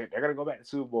favorites. They're going to go back to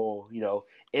Super Bowl,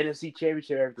 NFC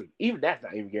Championship, everything. Even that's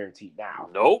not even guaranteed now.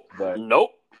 Nope.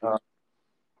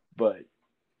 But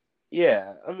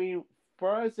yeah, I mean,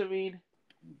 for us, I mean,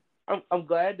 I'm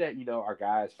glad that our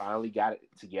guys finally got it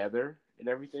together and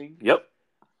everything. Yep.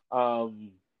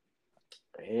 And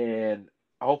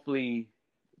hopefully,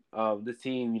 this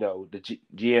team, the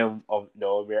GM of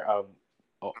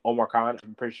Omar Khan,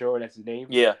 I'm pretty sure that's his name.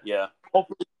 Yeah.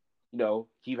 Hopefully,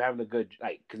 keep having a good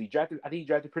because I think he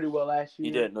drafted pretty well last year.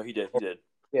 He did. No, he did.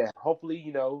 Yeah, hopefully,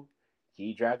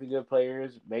 keep drafting good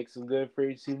players, make some good free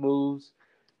agency moves,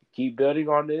 keep building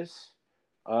on this,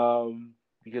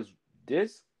 because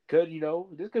this could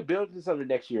build into something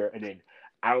next year. And then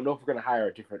I don't know if we're gonna hire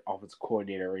a different offensive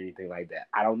coordinator or anything like that.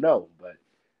 I don't know, but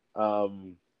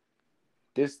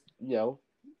this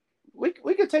we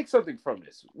can take something from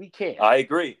this. We can. I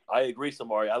agree,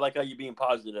 Samari. I like how you're being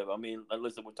positive. I mean,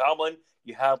 listen, with Tomlin,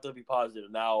 you have to be positive.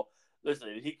 Now, listen,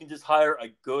 if he can just hire a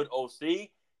good OC,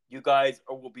 you guys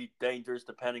will be dangerous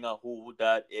depending on who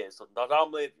that is. So,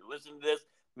 Tomlin, if you're listening to this,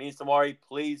 me and Samari,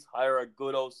 please hire a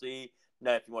good OC.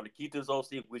 Now, if you want to keep this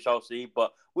OC, we shall see.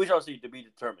 But we shall see to be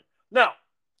determined. Now,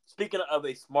 speaking of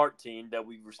a smart team that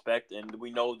we respect and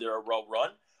we know they're well run,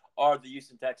 are the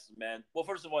Houston Texans, man. Well,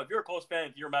 first of all, if you're a Colts fan,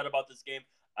 if you're mad about this game,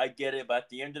 I get it. But at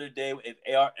the end of the day,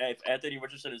 if Anthony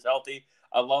Richardson is healthy,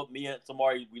 I love me and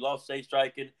Samari. We love safe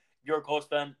striking. If you're a Colts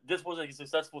fan, this was a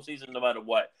successful season no matter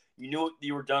what. You knew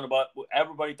you were done about.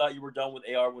 Everybody thought you were done with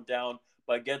AR went down.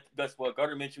 But guess what?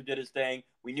 Gardner Minshew did his thing.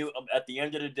 We knew at the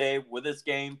end of the day with this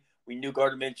game, we knew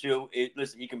Gardner Minshew.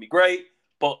 Listen, he can be great,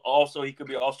 but also he could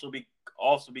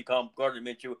become Gardner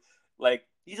Minshew. Like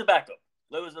he's a backup.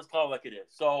 Let's call it like it is.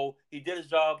 So he did his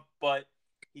job, but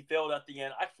he failed at the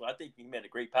end. Actually, I think he made a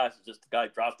great pass. It's just the guy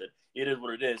dropped it. It is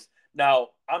what it is. Now,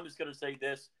 I'm just gonna say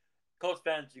this: Colts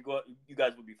fans, you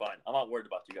guys will be fine. I'm not worried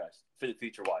about you guys for the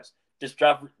future wise. Just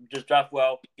draft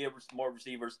well, get more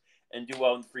receivers, and do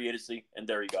well in the free agency. And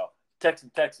there you go.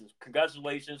 Texans,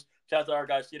 congratulations! Shout out to our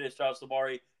guys, C.J. Stroud,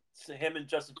 Samari. Him and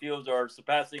Justin Fields are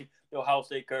surpassing the Ohio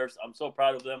State curse. I'm so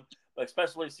proud of them. But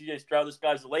especially C.J. Stroud, this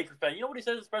guy's a Lakers fan. You know what he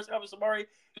said in his press conference, Samari?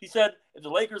 He said, if the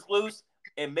Lakers lose,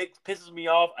 it pisses me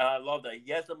off, and I love that.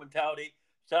 He has the mentality.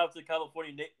 shout out to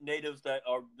California natives that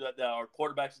are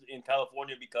quarterbacks in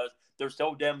California because they're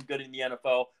so damn good in the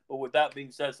NFL. But with that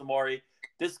being said, Samari,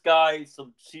 this guy,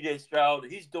 some C.J. Stroud,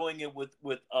 he's doing it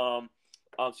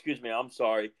excuse me, I'm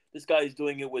sorry. This guy is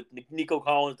doing it with Nico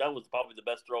Collins. That was probably the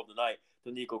best throw of the night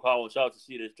to Nico Collins. Shout out to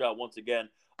C.J. Stroud once again.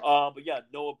 But yeah,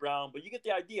 Noah Brown. But you get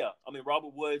the idea. I mean,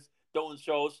 Robert Woods, Dolan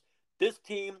Scholes. This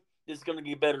team is going to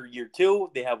get better year two.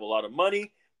 They have a lot of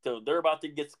money. So they're about to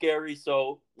get scary.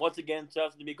 So once again, shout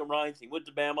out to D'Amico Ryans. He went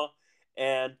to Bama.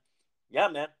 And yeah,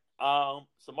 man.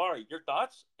 Samari, your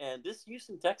thoughts? And this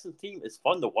Houston Texans team is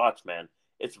fun to watch, man.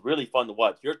 It's really fun to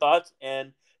watch. Your thoughts?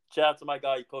 And shout out to my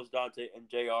guy, Coach Dante and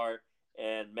JR.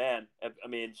 And man, I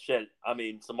mean, shit. I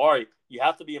mean, Samari, you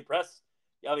have to be impressed.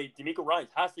 I mean, D'Amico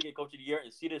Ryans has to get Coach of the Year,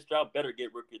 and C.J. Stroud better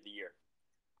get Rookie of the Year.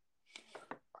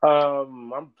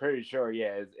 I'm pretty sure,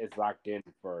 yeah, it's locked in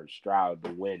for Stroud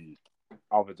to win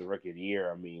Offensive Rookie of the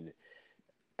Year. I mean,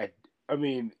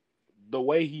 the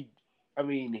way he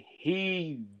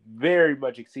very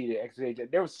much exceeded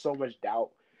expectations. There was so much doubt,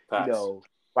 Facts.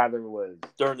 whether it was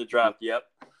during the draft. Yep.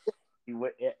 He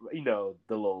went, the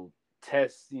little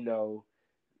test,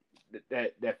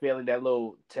 that failing that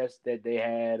little test that they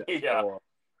had, Yeah. or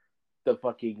the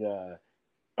fucking,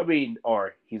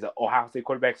 or he's an Ohio State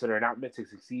quarterback, so they're not meant to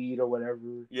succeed or whatever.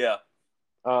 Yeah.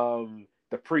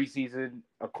 The preseason,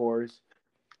 of course.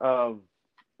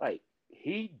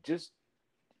 He just,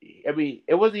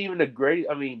 it wasn't even a great.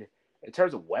 In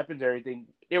terms of weapons and everything,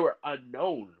 they were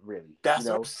unknown, really. That's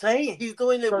what I'm saying. He's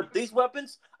doing it with these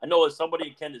weapons. I know there's somebody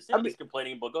in Kansas City is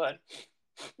complaining, but go ahead.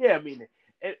 Yeah,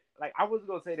 I wasn't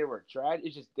gonna say they were trash.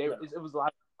 It's just it was a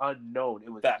lot of unknown.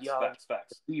 It was facts.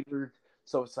 receivers,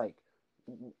 so it's like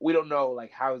we don't know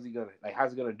how's he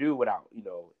gonna do without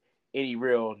any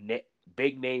real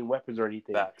big name weapons or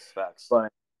anything. Facts.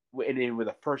 But and then with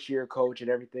a first year coach and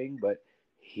everything, but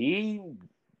he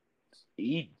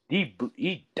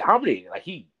dominated.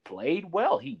 He played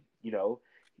well.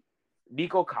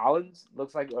 Nico Collins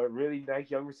looks like a really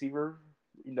nice young receiver.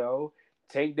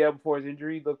 Tank Dell before his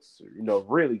injury looks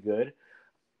really good.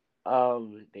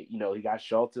 He got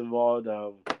Schultz involved.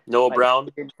 Noah Brown,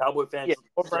 Cowboy fans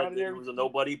said that he was a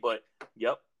nobody, but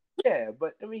yep. Yeah,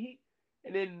 but and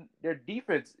then their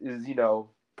defense is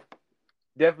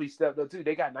definitely stepped up too.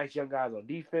 They got nice young guys on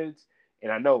defense,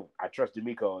 and I trust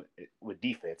D'Amico with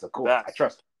defense, of course. I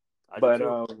trust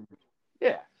him.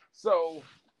 Yeah. So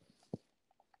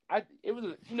this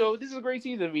is a great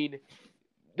season.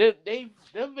 Them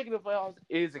making the playoffs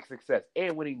is a success,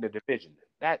 and winning the division.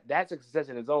 That's a success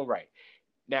in its own right.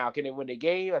 Now, can they win the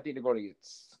game? I think they're going to get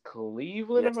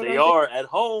Cleveland. Yes, they are at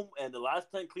home, and the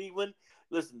last time Cleveland.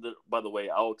 Listen, by the way,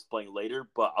 I'll explain later,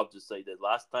 but I'll just say that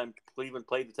last time Cleveland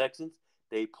played the Texans,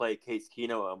 they played Case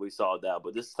Keenum, and we saw that.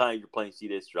 But this time you're playing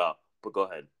C.J. Stroud. But go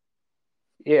ahead.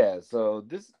 Yeah. So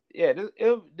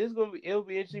it'll be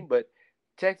interesting. But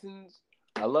Texans,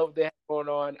 I love what they have going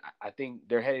on. I think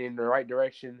they're heading in the right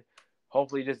direction.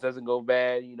 Hopefully, this doesn't go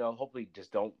bad. Hopefully,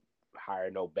 just don't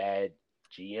hire no bad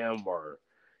GM or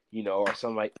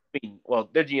something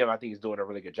their GM I think is doing a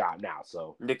really good job now.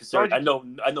 So Nick, sorry, I know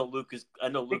Lucas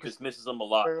misses them a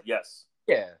lot. Yes.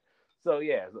 Yeah. So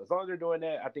as long as they're doing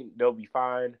that, I think they'll be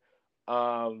fine.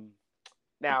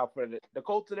 Now for the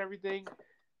Colts and everything,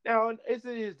 now it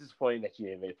is disappointing that you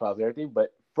didn't make playoffs and everything,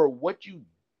 but for what you've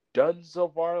done so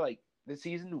far, this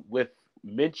season with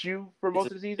Minshew for most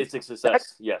of the season, it's a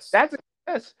success. Yes, that's a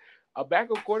success. A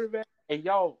backup quarterback, and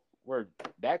y'all were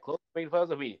that close to making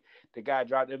playoffs. The guy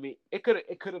dropped. It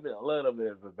could have been a little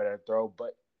bit of a better throw,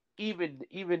 but even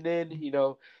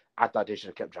then, I thought they should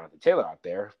have kept Jonathan Taylor out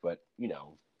there. But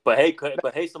But hey,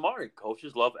 Samari,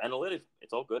 coaches love analytics.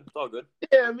 It's all good.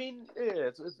 Yeah,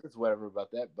 it's whatever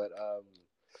about that. But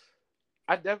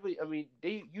I definitely,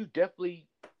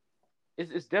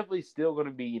 it's definitely still going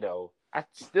to be,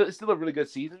 it's still a really good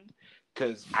season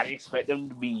because I didn't expect them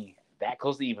to be that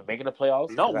close to even making the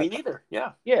playoffs. No, me neither.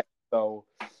 Yeah. So,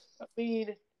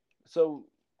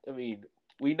 we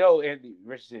know Andy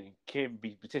Richardson can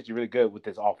be potentially really good with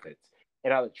his offense.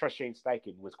 And I trust Shane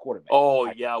Steichen was quarterback. Oh,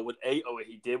 yeah.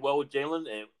 He did well with Jalen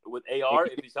and with AR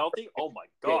if he's healthy. Oh, my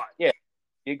God. Yeah.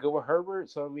 He go with Herbert.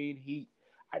 So,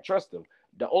 I trust him.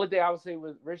 The only thing I would say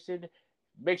with Richardson,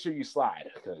 make sure you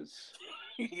slide because.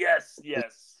 Yes.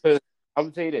 I'm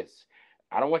going to tell you this.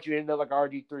 I don't want you to end up like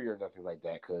RG3 or nothing like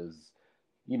that because,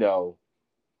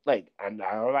 I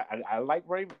like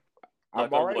running.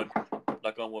 I'm all right.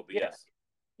 Knock on wood, but yes.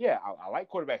 Yeah, I like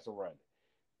quarterbacks to run.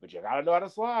 But you gotta know how to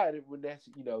slide when that's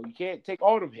you can't take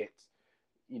all them hits.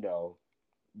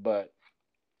 But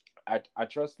I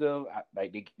trust them.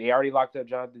 They already locked up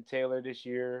Jonathan Taylor this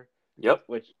year. Yep.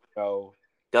 Which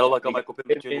Gotta look up We got Michael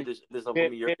Pittman Jr. Pittman, this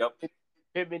upcoming year. Yep.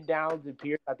 Pittman, Downs, and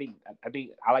Pierce. I think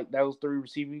I like those three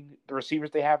the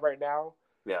receivers they have right now.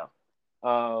 Yeah.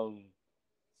 Um,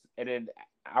 and then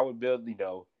I would build,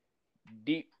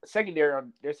 deep secondary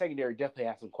on their secondary definitely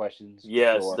has some questions for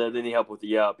Yes, sure. they need help with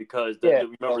because Yeah,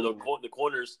 remember the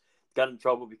corners got in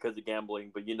trouble because of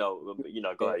gambling. But go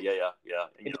yeah. ahead. Yeah.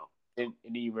 And,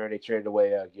 and even they traded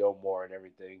away Gilmore and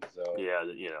everything. So Yeah.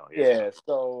 yeah,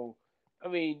 so I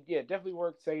mean, yeah, definitely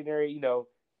work secondary.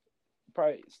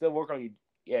 Probably still work on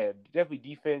definitely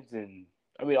defense and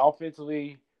I mean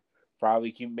offensively.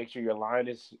 Probably make sure your line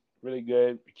is really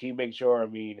good. Keep making sure. I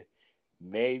mean,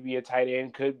 maybe a tight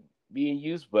end could be in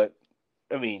use, but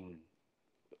I mean,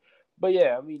 but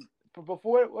yeah, I mean,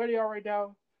 before where they are right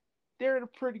now, they're in a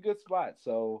pretty good spot.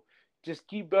 So just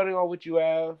keep building on what you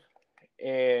have,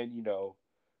 and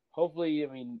hopefully,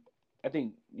 I mean, I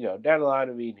think down the line,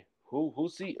 I mean, who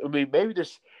see? I mean, maybe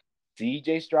there's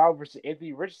C.J. Stroud versus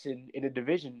Anthony Richardson in the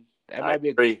division. That I might be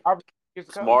a good agree. opportunity to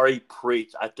come. Samari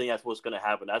preach. I think that's what's going to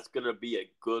happen. That's going to be a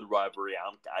good rivalry.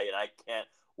 I can't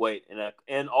wait.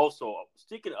 And also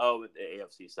speaking of the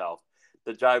AFC South,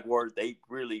 the Jaguars they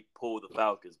really pulled the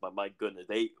Falcons. But my goodness,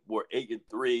 they were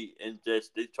 8-3 and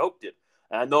just they choked it.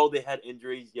 And I know they had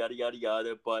injuries, yada yada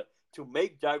yada. But to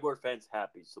make Jaguar fans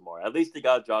happy, Samari, at least they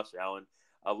got Josh Allen.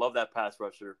 I love that pass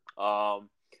rusher.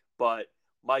 But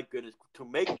my goodness, to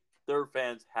make their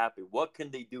fans happy, what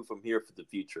can they do from here for the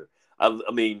future? I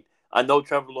mean, I know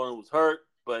Trevor Lawrence was hurt,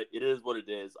 but it is what it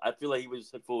is. I feel like he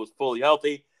was fully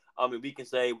healthy. I mean, we can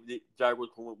say the Jaguars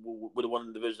would have won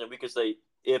the division. We can say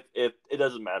if it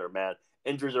doesn't matter, man.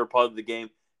 Injuries are a part of the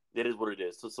game. It is what it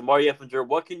is. So, Samari Effinger,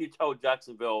 what can you tell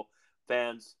Jacksonville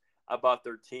fans about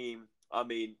their team? I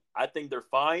mean, I think they're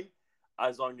fine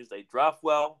as long as they draft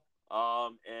well.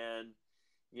 And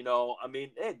I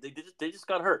mean, hey, they just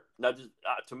got hurt. Now, just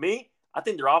to me, I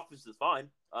think their offense is fine.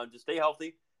 Just stay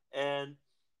healthy and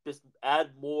just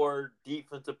add more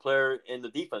defensive player in the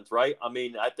defense, right? I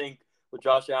mean, I think with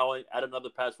Josh Allen, add another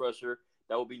pass rusher,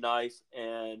 that would be nice.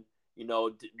 And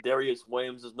Darius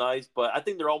Williams is nice, but I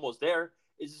think they're almost there.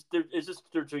 It's just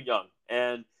they're too young,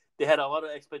 and they had a lot of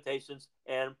expectations.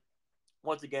 And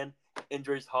once again,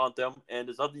 injuries haunt them, and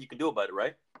there's nothing you can do about it,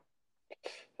 right?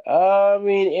 I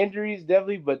mean, injuries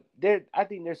definitely, but I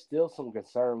think there's still some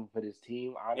concern for this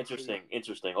team, honestly.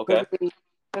 Interesting. Because Okay.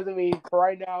 I mean, for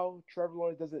right now, Trevor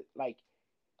Lawrence doesn't like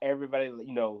everybody,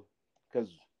 because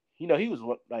he was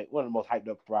one of the most hyped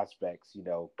up prospects,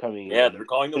 coming Yeah, in. they're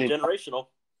calling him generational.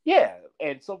 Yeah,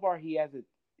 and so far he hasn't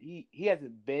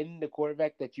been the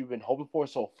quarterback that you've been hoping for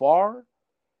so far.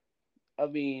 I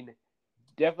mean,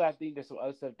 definitely, I think there's some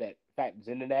other stuff that factors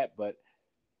into that, but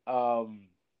um,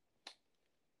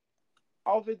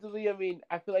 offensively, I mean,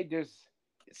 I feel like there's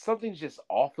something's just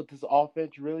off with this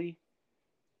offense, really.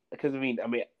 Because I mean,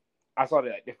 I saw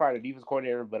that they fired a defense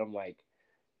coordinator, but I'm like,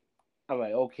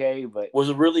 okay, but Was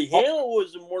it really him, or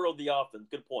was it more of the offense?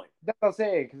 Good point. that's what I'm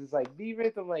saying. Because it's like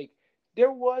defense, I'm like,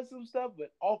 there was some stuff,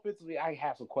 but offensively, I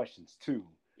have some questions too.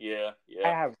 Yeah, I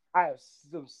yeah, have I have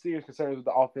some serious concerns with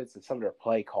the offense and some of their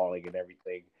play calling and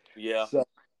everything. yeah. So,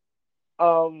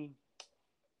 um,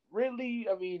 really,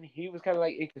 I mean, he was kind of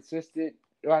like inconsistent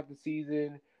throughout the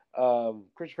season.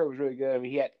 Christian Kirk was really good. I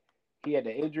mean, he had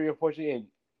the injury unfortunately,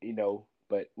 and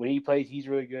but when he plays, he's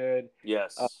really good. Uh,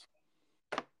 Yes,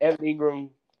 Evan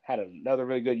Ingram had another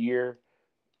really good year.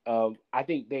 I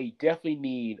think they definitely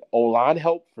need O line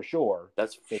help for sure.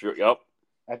 that's for sure. Yep.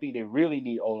 I think they really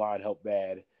need O line help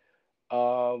bad.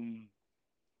 Um,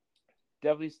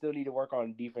 Definitely still need to work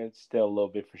on defense still a little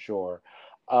bit for sure.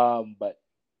 But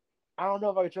I don't know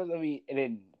if I can trust. I mean, and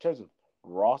in terms of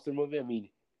roster movement, I mean,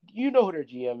 you know who their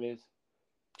GM is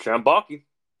Trambaki.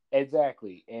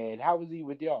 exactly, and how was he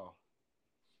with y'all?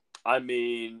 I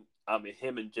mean,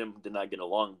 him and Jim did not get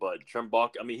along, but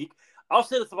Trembach. I mean, I'll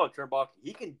say this about Trembach: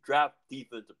 he can draft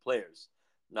defensive players.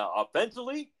 Now,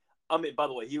 offensively, I mean, by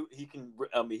the way, he can.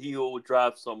 I mean, he will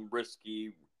draft some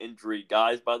risky injury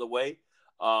guys. By the way,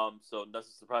 so it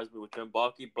doesn't surprise me with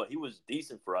Trembaki, but he was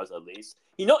decent for us at least.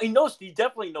 He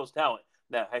definitely knows talent.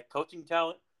 Now, head coaching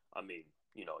talent. I mean,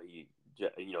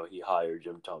 he hired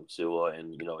Jim Tom Sula,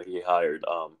 and he hired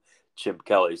Chip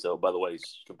Kelly. So by the way,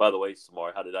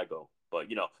 Samar, how did that go? But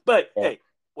Yeah. hey,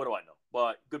 what do I know?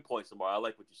 But good point, Samar. I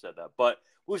like what you said that. But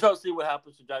we shall see what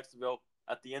happens to Jacksonville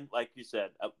at the end. Like you said,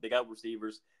 they got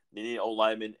receivers, they need O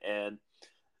linemen, and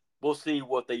we'll see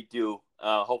what they do.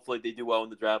 Hopefully they do well in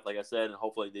the draft, like I said, and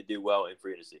hopefully they do well in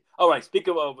free agency. All right,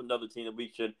 speaking of another team that we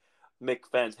should make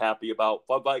fans happy about,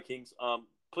 for Vikings.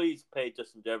 Please pay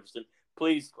Justin Jefferson.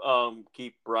 Please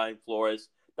keep Brian Flores.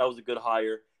 That was a good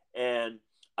hire, and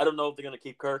I don't know if they're going to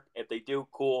keep Kirk. If they do,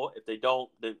 cool. If they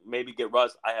don't, then maybe get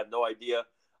Russ. I have no idea.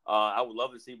 I would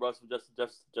love to see Russ with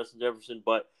Justin Jefferson.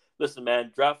 But listen,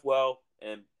 man, draft well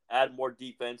and add more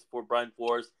defense for Brian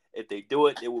Flores. If they do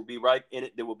it, they will be right in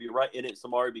it. They will be right in it,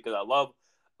 Samari, because I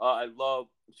love,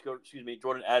 excuse me,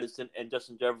 Jordan Addison and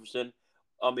Justin Jefferson.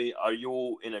 I mean, are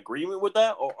you in agreement with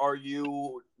that, or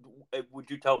would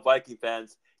you tell Viking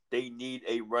fans they need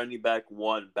a running back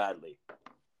one badly?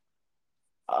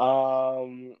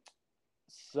 Um.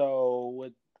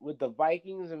 So with the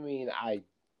Vikings, I mean,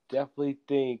 definitely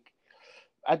think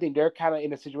I think they're kind of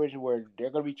in a situation where they're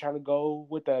going to be trying to go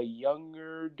with a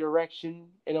younger direction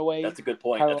in a way. That's a good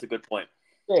point. Kind of That's a good point.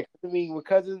 like, yeah, I mean, with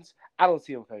Cousins, I don't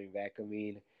see him coming back. I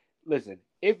mean, listen,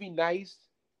 it'd be nice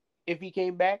if he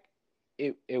came back.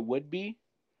 It would be,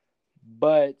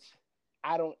 but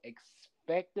I don't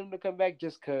expect him to come back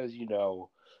just because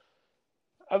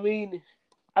I mean,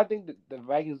 I think the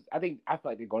Vikings. I feel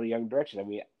like they're going a young direction. I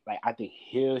mean, like I think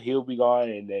he'll be gone,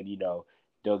 and then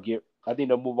they'll get. I think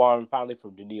they'll move on finally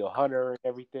from Daniil Hunter and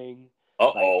everything. Uh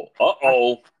Like oh. Uh I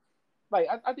oh.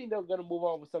 I think they're gonna move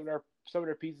on with some of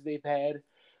their pieces they've had.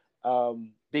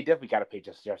 They definitely got to pay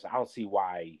Justin Jefferson. I don't see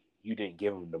why you didn't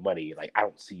give him the money. Like I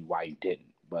don't see why you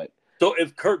didn't. But So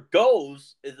if Kirk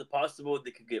goes, is it possible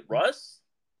they could get Russ?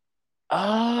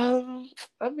 I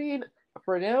mean,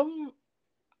 for them,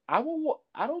 I will.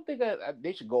 I don't think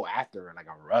they should go after like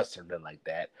a Russ or nothing like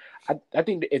that. I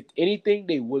think that if anything,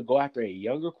 they would go after a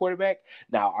younger quarterback.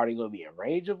 Now, are they going to be in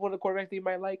range of one of the quarterbacks they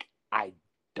might like? I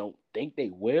don't think they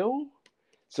will.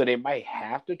 So they might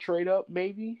have to trade up,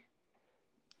 maybe.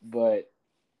 But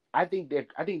I think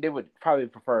they would probably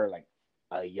prefer like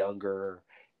a younger,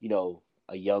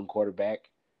 a young quarterback,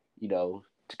 to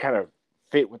kind of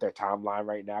fit with their timeline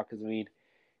right now. Because I mean,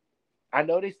 I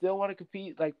know they still want to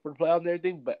compete like for the playoffs and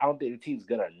everything, but I don't think the team's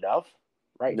good enough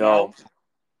right No. now.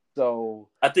 So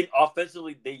I think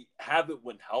offensively they have it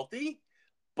when healthy,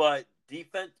 but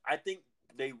defense, I think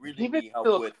they really defense need is help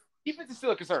still with. defense is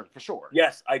still a concern for sure.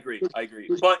 Yes, I agree. I agree.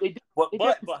 They, But they, but they but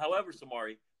definitely, but however,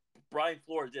 Samari, Brian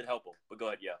Flores did help him. But go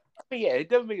ahead, yeah, yeah, it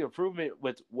doesn't make an improvement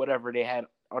with whatever they had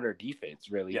on their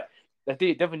defense. Really, yeah, that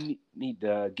they definitely need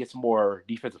to get some more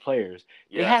defensive players.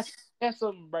 They had yes. had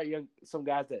some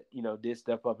guys that did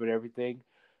step up and everything.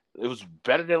 It was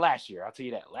better than last year. I'll tell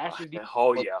you that. Last year's defense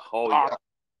Oh was yeah, oh yeah. awesome.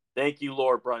 Thank you,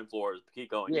 Lord, Brian Flores.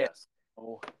 Keep going. Yeah. Yes.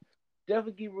 So,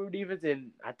 definitely keep root defense,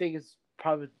 and I think it's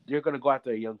probably they're going to go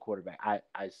after a young quarterback.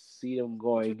 I see them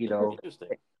going, Interesting.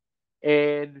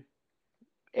 Interesting.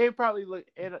 and probably look,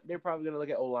 and they're probably going to look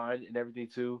at O line and everything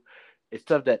too. It's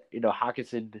tough that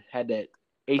Hawkinson had that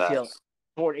ACL, Facts.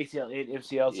 torn ACL and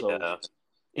MCL, so Yeah. In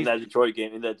he's that Detroit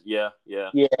game, in that, yeah, yeah.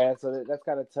 yeah, so that's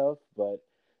kind of tough. But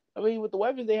I mean, with the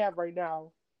weapons they have right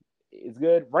now, it's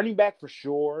good. Running back for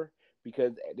sure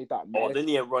because they thought Oh, they Madison.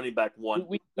 need a running back We one we,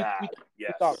 we, we bad. we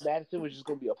thought Yes. Madison was just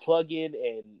going to be a plug-in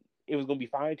and it was going to be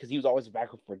fine because he was always a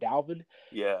backup for Dalvin.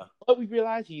 Yeah. But we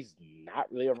realized he's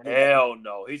not really a running back. Hell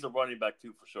no. He's a running back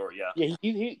too for sure. Yeah. Yeah,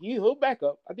 he'll back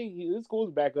up. I think his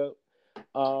school's back up.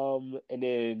 And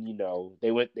then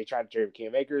they tried to trade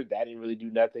Cam Akers. That didn't really do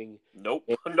nothing. Nope.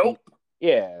 And, Nope.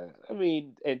 yeah, I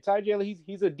mean, and Ty Taylor,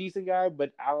 he's a decent guy,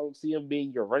 but I don't see him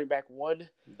being your running back one.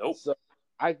 Nope. So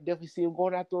I definitely see him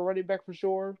going after a running back for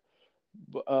sure.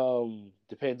 But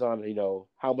depends on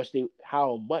how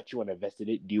much you want to invest in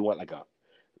it. Do you want like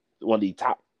one of the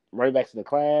top running backs in the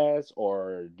class,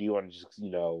 or do you want to just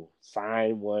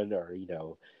sign one, or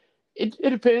it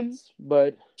depends.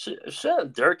 But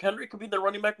Shit, Derrick Henry could be the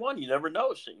running back one. You never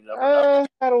know. Shit, you never know.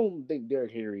 I don't think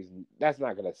Derrick Henry's. That's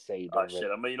not gonna save Oh them. shit.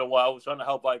 I mean, you know what? I was trying to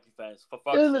help Viking fans. For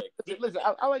fuck's Listen, sake. listen,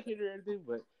 I like Henry and everything,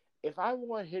 but if I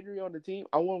want Henry on the team,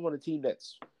 I want him on a team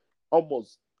that's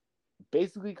almost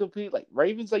basically complete. Like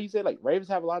Ravens, like you said, like Ravens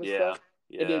have a lot of Yeah. stuff,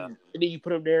 and Yeah. then you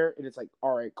put him there, and it's like,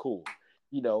 all right, cool.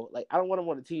 Like I don't want him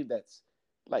on a team that's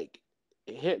like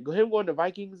him going to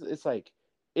Vikings. It's like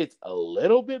it's a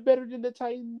little bit better than the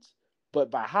Titans,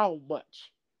 but by how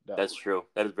much? That's No, true.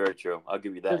 That is very true. I'll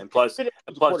give you that. because And plus, the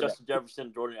quarterback. Justin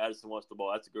Jefferson, Jordan Addison wants the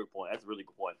ball. That's a good point. That's a really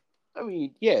good point. I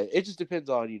mean, yeah, it just depends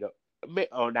on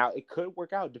Oh, now it could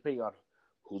work out depending on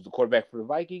who's the quarterback for the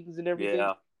Vikings and everything.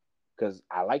 Yeah. Because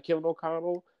I like Kevin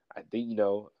O'Connell. I think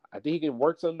I think he can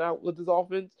work something out with his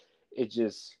offense. It's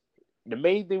just the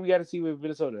main thing we got to see with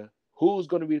Minnesota: who's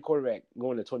going to be the quarterback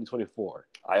going to 2024.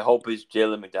 I hope it's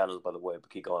Jalen McDaniels, by the way, but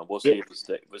keep going. We'll Yeah,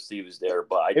 see we'll see if he's there,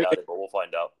 but I doubt it, but we'll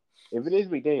find out. if it is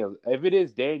McDaniels, if it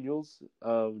is Daniels,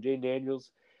 Jane Daniels,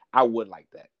 I would like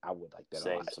that. I would like that a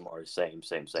Same, lot. Samari.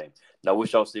 Same. Now we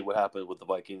shall see what happens with the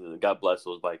Vikings, and God bless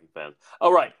those Viking fans.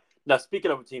 All right. Now,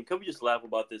 speaking of a team, can we just laugh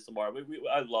about this tomorrow?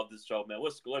 I love this show, man.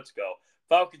 Let's go.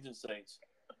 Falcons and Saints.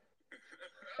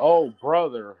 Oh,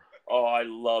 brother. Oh, I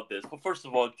love this. But first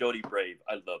of all, Jody Brave,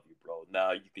 I love you, bro.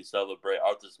 Now you can celebrate.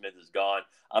 Arthur Smith is gone.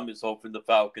 I'm just hoping the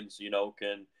Falcons,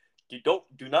 can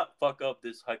do not fuck up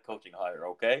this head coaching hire,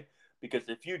 okay? Because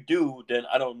if you do, then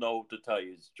I don't know what to tell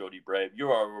you, Jody Brave. You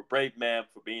are a brave man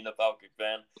for being a Falcon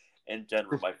fan in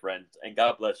general, my friend, and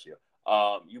God bless you.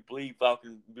 You bleed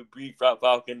Falcon,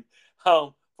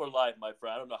 for life, my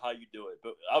friend. I don't know how you do it,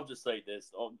 but I'll just say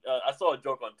this. I saw a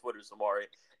joke on Twitter, Samari,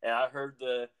 and I heard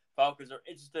the Falcons are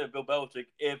interested in Bill Belichick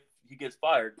if he gets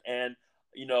fired. And,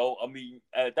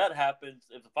 if that happens,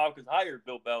 if the Falcons hire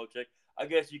Bill Belichick, I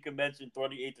guess you can mention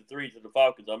 28-3 to the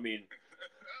Falcons.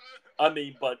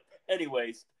 But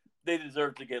anyways, they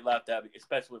deserve to get laughed at,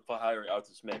 especially for hiring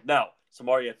Arthur Smith. Now,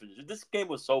 Samari, this game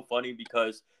was so funny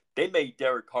because they made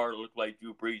Derek Carr look like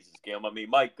Drew Brees this game.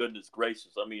 My goodness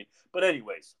gracious. But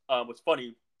anyways, what's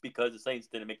funny because the Saints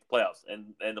didn't make the playoffs,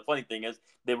 and the funny thing is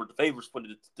they were the favorites for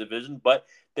the division, but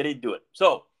they didn't do it.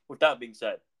 So, with that being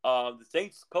said, the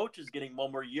Saints coach is getting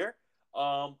one more year,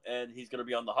 and he's going to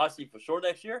be on the hot seat for sure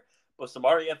next year. But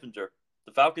Samari Effinger,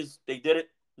 the Falcons, they did it.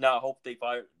 Now, I hope they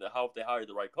hire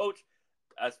the right coach.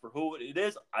 As for who it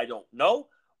is, I don't know.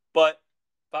 But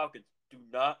Falcons, do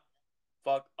not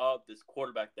fuck up this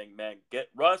quarterback thing, man. Get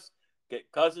Russ,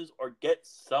 get Cousins, or get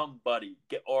somebody.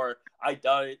 I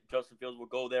doubt it. Justin Fields will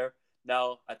go there.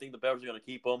 Now, I think the Bears are going to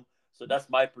keep him. So that's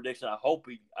my prediction. I hope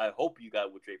you guys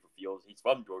would trade for Fields. He's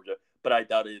from Georgia, but I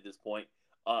doubt it at this point,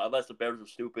 unless the Bears are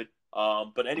stupid.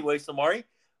 But anyway, Samari,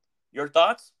 your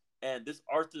thoughts? And this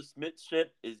Arthur Smith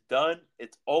shit is done.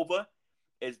 It's over.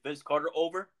 Is Vince Carter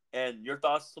over? And your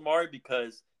thoughts, Samari?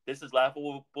 Because this is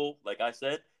laughable. Like I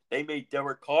said, they made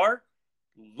Derek Carr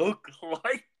look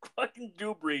like fucking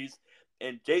Drew Brees,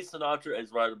 and Jay Sinatra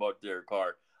is right about Derek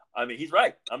Carr. He's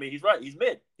right. He's right. He's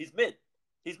mid. He's mid.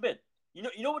 You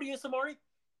know what he is, Samari?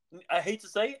 I hate to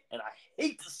say it, and I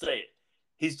hate to say it.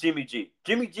 He's Jimmy G.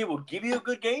 Jimmy G will give you a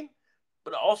good game,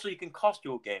 but also he can cost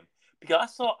you a game.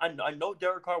 Because I know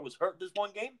Derek Carr was hurt this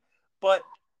one game, but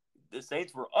the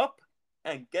Saints were up,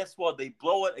 and guess what? They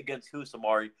blow it against who,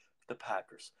 Samari? The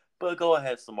Packers. But go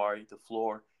ahead, Samari. The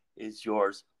floor is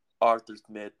yours. Arthur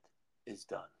Smith is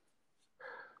done.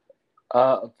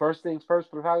 First things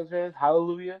first for the Falcons fans,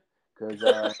 hallelujah.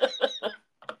 Because,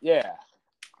 yeah,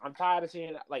 I'm tired of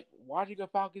seeing, like, watching a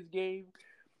Falcons game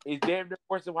is damn near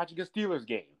worse than watching a Steelers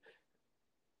game.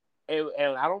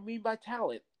 And I don't mean by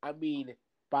talent. I mean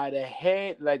by the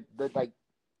head,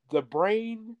 the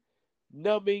brain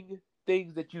numbing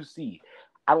things that you see.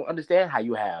 I don't understand how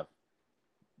you have,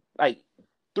 like,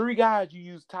 3 guys you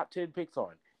use top 10 picks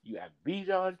on. You have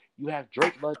Bijan, you have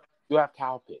Drake London, you have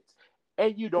Kyle Pitts,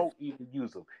 and you don't even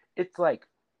use them. It's like,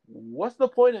 what's the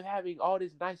point of having all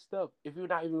this nice stuff if you're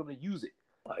not even going to use it?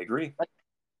 I agree.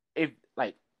 We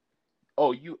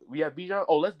have Bijan.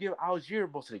 Oh, let's give Algier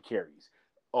most of the carries.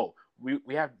 Oh, we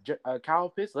have Kyle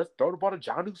Pitts. Let's throw the ball to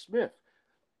Jonnu Smith.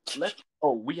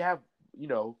 We have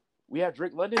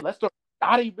Drake London. Let's throw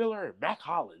Scotty Miller and Mac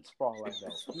Hollins for all I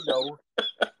know.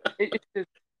 It's just,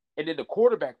 and then the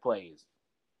quarterback plays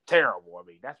terrible.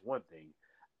 That's one thing.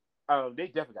 They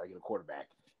definitely got to get a quarterback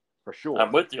for sure.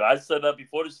 I'm with you. I said that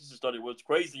before the season started. What's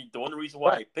crazy, the only reason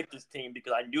why I picked this team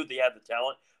because I knew they had the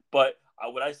talent. But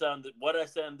what I said on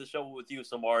the show with you,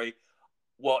 Samari,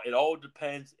 well, it all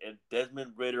depends if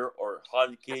Desmond Ridder or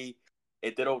Heineke,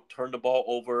 if they don't turn the ball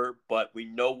over. But we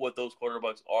know what those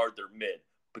quarterbacks are. They're mid.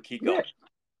 But keep going.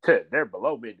 Yeah. They're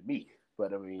below mid to me.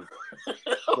 But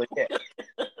but yeah.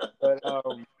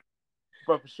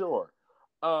 But for sure.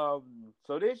 So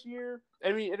this year,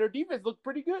 and their defense looked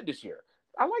pretty good this year.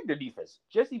 I like their defense.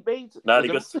 Jesse Bates. Not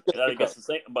against the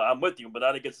Saints, but I'm with you. But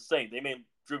not against the Saints. They made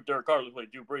Derek Carr look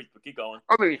like Drew Brees. But keep going.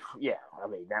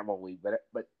 That won't leave.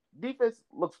 But defense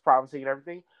looks promising and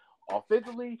everything.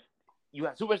 Offensively, you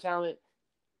have too much talent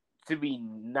to be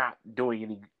not doing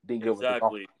anything good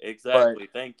with it. Exactly.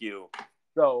 Thank you.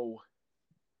 So,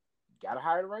 gotta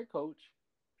hire the right coach.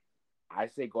 I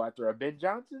say go after a Ben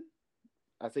Johnson.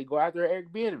 I say go after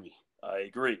Eric Bieniemy. I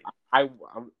agree. I'm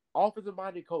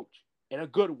offensive-minded coach, and a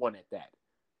good one at that.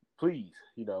 Please,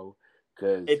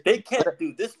 because if they can't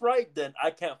do this right, then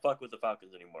I can't fuck with the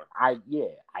Falcons anymore.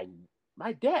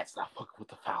 My dad's not fucking with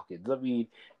the Falcons.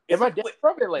 And my dad's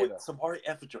from Atlanta. Samari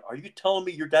Effinger, are you telling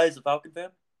me your dad is a Falcon fan?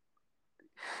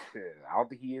 I don't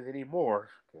think he is anymore.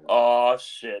 Oh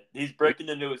shit! He's breaking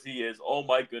the news. He is. Oh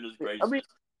my goodness gracious!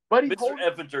 But Mr.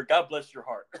 Effinger, God bless your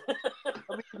heart.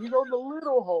 He's on the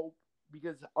little hope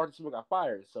because Arthur Smith got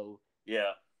fired. So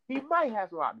yeah, he might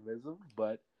have some optimism,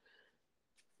 but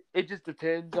it just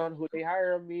depends on who they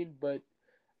hire. I mean, but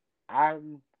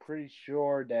I'm pretty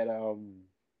sure that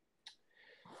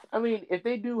I mean, if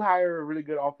they do hire a really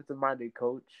good offensive minded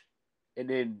coach, and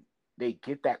then they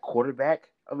get that quarterback,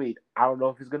 I mean, I don't know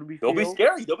if it's gonna be They'll be Fields.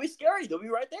 scary. They'll be scary. They'll be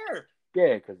right there.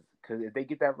 Yeah, because if they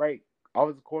get that right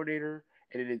offensive coordinator,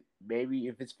 and then maybe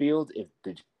if it's Fields, if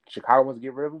the Chicago wants to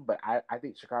get rid of him, but I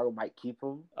think Chicago might keep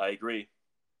him I agree.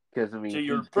 because I So mean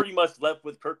you're pretty much left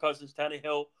with Kirk Cousins,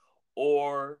 Tannehill,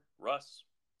 or Russ.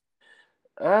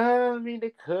 I mean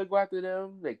they could go after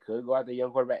them. They could go after a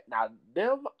young quarterback. Now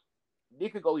them, they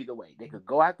could go either way. They could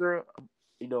go after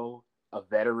you know a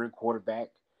veteran quarterback,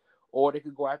 or they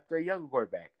could go after a young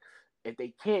quarterback. If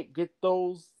they can't get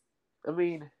those, I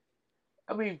mean,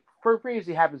 for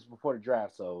previously happens before the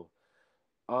draft,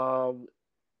 um,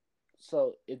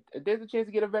 so if there's a chance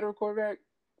to get a veteran quarterback,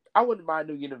 I wouldn't mind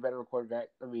them getting a veteran quarterback.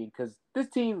 I mean, because this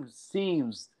team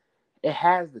seems it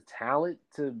has the talent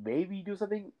to maybe do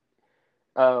something.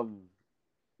 Um,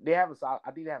 they have a solid.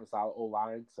 I think they have a solid O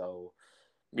line, so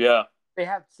Yeah. they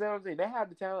have. So I'm saying they have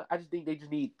the talent. I just think they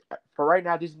just need for right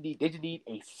now. They just need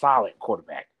a solid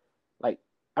quarterback. Like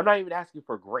I'm not even asking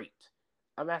for great.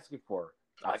 I'm asking for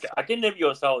a I can name you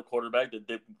a solid quarterback that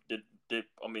did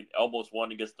I mean almost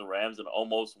won against the Rams and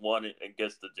almost won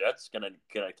against the Jets. Can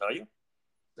I tell you?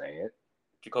 say it.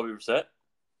 Jacoby Brissett.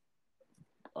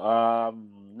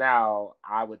 Now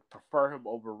I would prefer him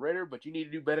over Ritter, but you need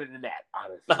to do better than that.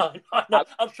 Honestly, No, no, no, I,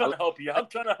 I'm trying I to help you. I'm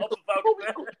trying to help the Falcons,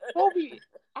 Jacoby, man. Jacoby.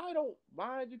 I don't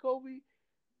mind Jacoby,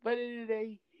 but at the end of the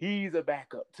day, he's a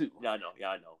backup too. Yeah, I know. Yeah,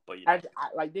 I know. But I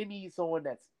like they need someone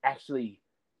that's actually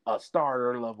a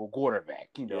starter level quarterback.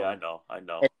 yeah, I know. I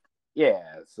know. And, yeah.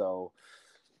 So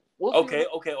we'll see. Okay,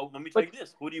 okay. Oh, let me tell But you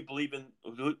this: who do you believe in?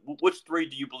 Which three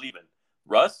do you believe in?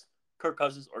 Russ, Kirk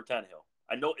Cousins, or Tannehill?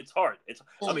 I know it's hard.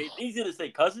 I mean, it's easy to say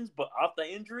Cousins, but off the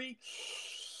injury,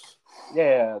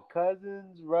 yeah,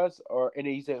 Cousins, Russ, or and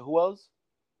then you said who else?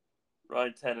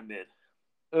 Ryan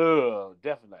Tannehill.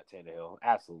 Definitely not Tannehill.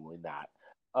 Absolutely not.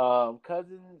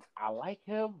 Cousins, I like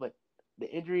him, but the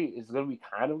injury is going to be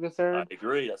kind of a I concern.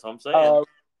 agree. That's what I'm saying. Uh,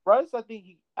 Russ,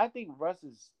 I think Russ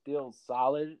is still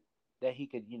solid. That he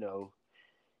could,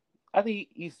 I think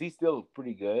he's still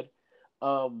pretty good.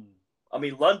 Um, I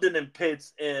mean, London and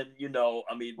Pitts, and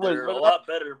I mean, they're a but lot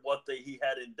better than what he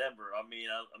had in Denver. I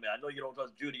know you don't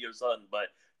trust Judy or Sutton, but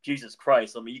Jesus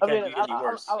Christ, I mean, you I can't mean, do any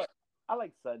worse. I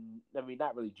like Sutton. I mean,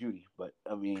 not really Judy, but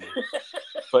I mean,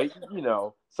 but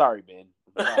sorry, man.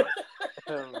 I'm sorry.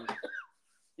 Um,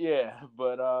 yeah,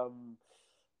 but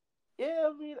yeah,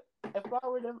 I mean, if I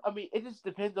were them, I mean, it just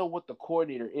depends on what the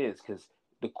coordinator is, because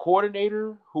the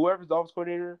coordinator, whoever's the offense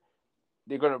coordinator,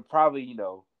 they're gonna probably,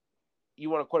 you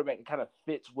want a quarterback that kind of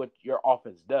fits what your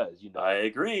offense does, I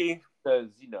agree. because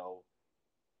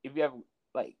if you have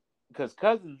like, because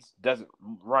Cousins doesn't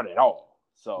run at all,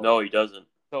 No, he doesn't.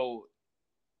 so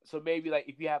so maybe like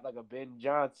if you have like a Ben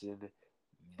Johnson,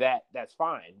 that's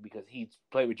fine because he's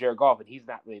played with Jared Goff and he's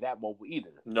not really that mobile either.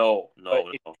 No, But no,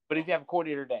 no. if you have a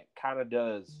coordinator that kind of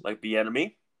does Like the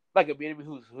enemy. like a enemy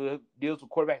who deals with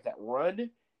quarterbacks that run,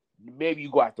 maybe you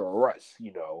go after a Russ.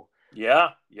 Yeah,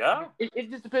 yeah. It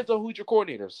just depends on who's your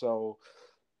coordinator. So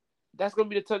that's gonna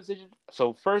be the tough decision.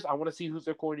 So first, I want to see who's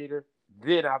their coordinator.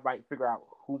 Then I might figure out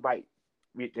who might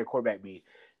their quarterback be.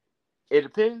 It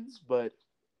depends, but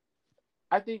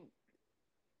I think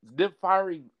them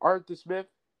firing Arthur Smith,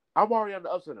 I'm already on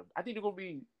the ups with them. I think they're gonna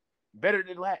be better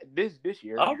than this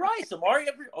year. All right, Samari.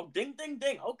 Ding, ding,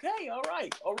 ding. Okay, all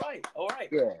right, all right, all right.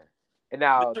 Yeah. And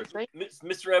now Mr. the same.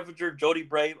 Mr. Evinger, Jody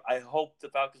Brave, I hope the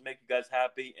Falcons make you guys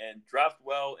happy and draft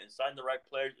well and sign the right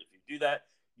players. If you do that,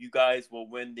 you guys will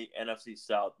win the NFC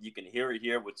South. You can hear it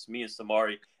here with me and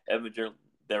Samari Evinger.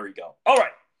 There we go. All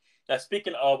right. Now,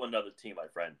 speaking of another team, my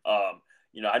friend,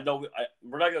 I know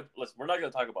we're not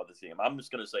gonna talk about this team. I'm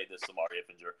just gonna say this, Samari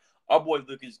Evinger. Our boy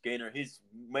Lucas Gaynor, his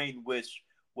main wish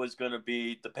was gonna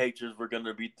be the Patriots were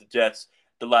gonna beat the Jets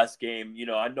the last game.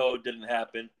 I know it didn't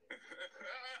happen.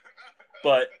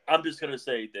 But I'm just gonna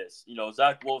say this: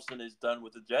 Zach Wilson is done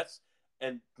with the Jets,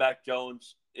 and Mac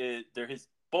Jones. They're his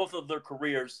both of their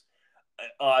careers.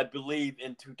 I believe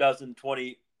in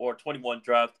 2020 or 21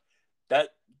 draft,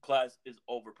 that class is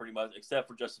over pretty much, except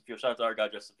for Justin Fields. Shout out to our guy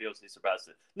Justin Fields; he surpassed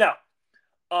it. Now,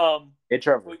 Hey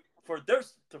Trevor. for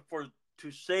to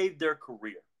save their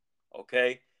career,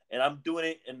 okay, and I'm doing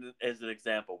it as an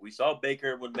example. We saw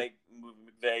Baker when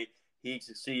McVay, he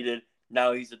succeeded.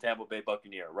 Now he's a Tampa Bay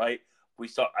Buccaneer, right? We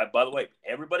saw. By the way,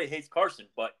 everybody hates Carson,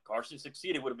 but Carson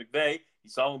succeeded with a McVay. He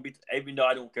saw him beat. Even though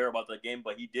I don't care about that game,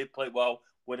 but he did play well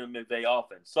with a McVay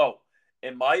offense. So,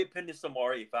 in my opinion,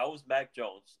 Samari, if I was Mac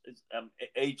Jones'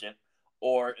 agent,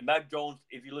 or Mac Jones,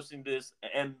 if you're listening to this,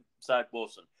 and Zach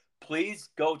Wilson, please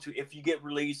go to if you get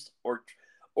released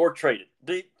or traded.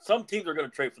 Some teams are going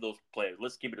to trade for those players.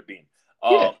 Let's keep it a bean.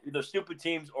 Yeah, Either stupid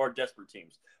teams or desperate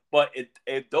teams. But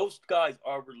if those guys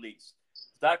are released,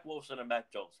 Zach Wilson and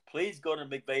Mac Jones, please go to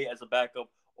McVay as a backup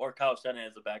or Kyle Shanahan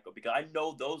as a backup because I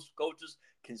know those coaches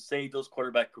can save those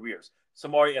quarterback careers.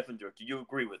 Samari Effinger, do you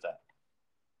agree with that?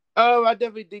 I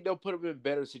definitely think they'll put him in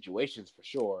better situations for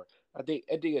sure. I think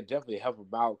it definitely help him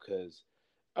out because,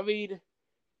 I mean,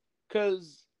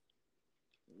 because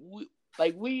we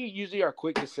we usually are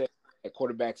quick to say that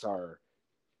quarterbacks are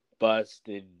bust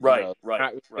and Right, right,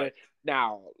 not right. good.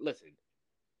 Now listen,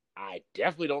 I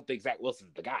definitely don't think Zach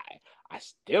Wilson's the guy. I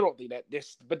still don't think that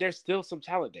there's still some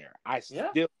talent there. I Yeah.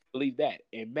 still believe that.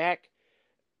 And Mac,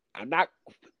 I'm not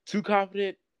too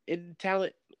confident in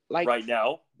talent, like Right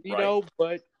now, right?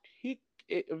 but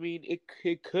I mean, it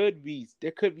could be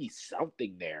there could be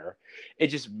something there. It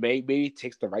just maybe it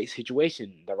takes the right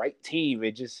situation, the right team.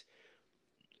 It just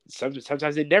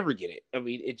sometimes they never get it. I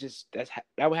mean, it just that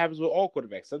what happens with all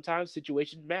quarterbacks. Sometimes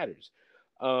situation matters.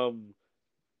 Um,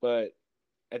 but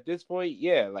at this point,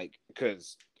 yeah,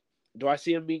 because do I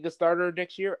see him being a starter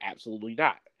next year? Absolutely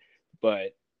not.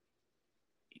 But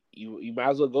you might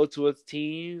as well go to a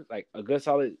team like a good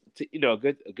solid,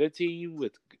 a good team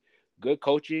with good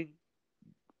coaching.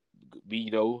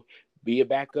 Be be a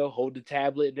backup, hold the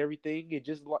tablet and everything, and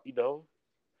just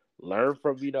learn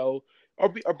from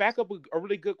or back up a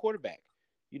really good quarterback.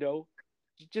 You know,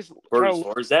 just try to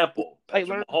For example, Patrick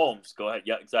learn. Mahomes. Go ahead.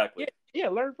 Yeah, Yeah, exactly. yeah,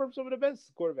 learn from some of the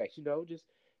best quarterbacks. Just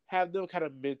have them kind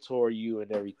of mentor you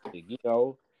and everything.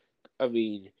 I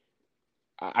mean,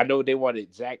 I know they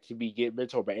wanted Zach to be get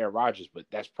mentored by Aaron Rodgers, but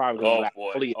that's probably going to Oh last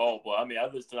boy. only. Oh boy. I mean, I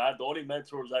listen. The only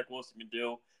mentor Zach Wilson can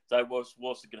do.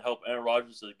 Wilson can help Aaron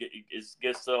Rodgers to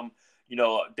get some,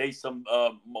 date some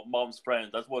mom's friends.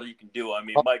 That's what he can do. I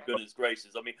mean, my goodness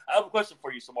gracious. I mean, I have a question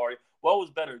for you, Samari. What was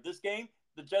better, this game,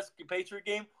 the Jets Patriot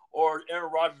game, or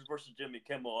Aaron Rodgers versus Jimmy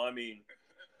Kimmel? I mean,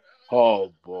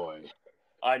 Oh boy.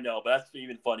 I know, but that's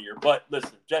even funnier. But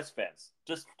listen, Jets fans,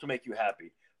 just to make you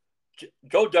happy,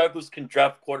 Joe Douglas can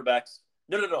draft quarterbacks.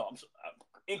 No. I'm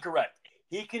incorrect.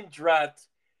 He can draft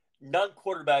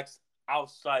non-quarterbacks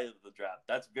outside of the draft.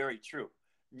 That's very true.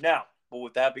 Now, but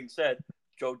with that being said,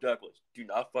 Joe Douglas, do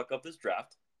not fuck up this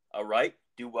draft. All right,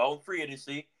 do well in free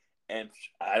agency. And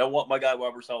I don't want my guy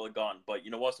Robert Saleh gone, but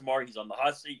you know what, Samari? He's on the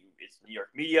hot seat. It's New York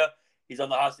media. He's on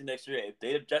the hot seat next year. If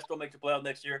they just don't make the playoff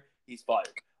next year, he's fired.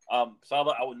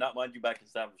 Saleh, I would not mind you back in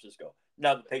San Francisco.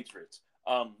 Now the Patriots.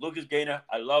 Lucas Gainer,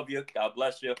 I love you. God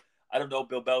bless you. I don't know if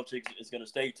Bill Belichick is going to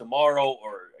stay tomorrow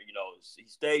or, he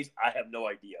stays. I have no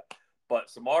idea. But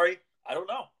Samari, I don't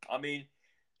know. I mean,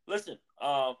 listen,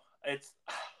 it's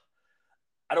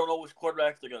I don't know which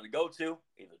quarterbacks they're going to go to,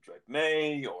 either Drake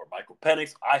May or Michael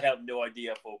Penix. I have no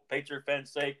idea. For Patriot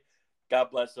fans' sake, God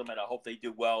bless them, and I hope they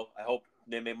do well. I hope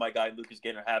they made my guy Lucas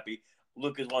Gainer happy.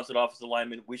 Lucas wants an offensive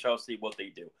lineman. We shall see what they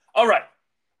do. All right,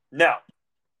 now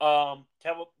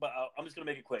Tampa. I'm just gonna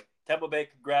make it quick. Tampa Bay,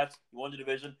 congrats! You won the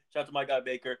division. Shout out to my guy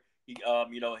Baker.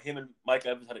 Him and Mike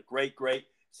Evans had a great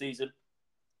season.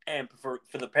 And for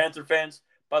the Panther fans,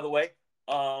 by the way,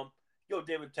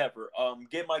 David Tepper,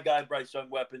 get my guy Bryce Young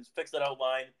weapons, fix that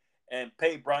outline, and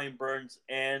pay Brian Burns,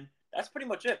 and that's pretty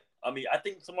much it. I mean, I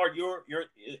think Samar, you're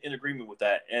in agreement with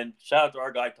that. And shout out to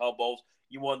our guy Todd Bowles.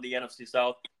 You won the NFC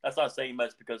South. That's not saying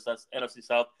much because that's NFC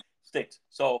South stinks.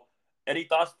 So, any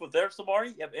thoughts for there, Samari?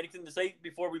 You have anything to say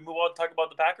before we move on and talk about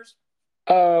the Packers?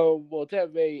 Well, Tampa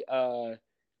Bay,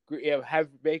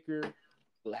 have Baker,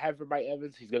 have for Mike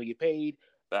Evans. He's gonna get paid.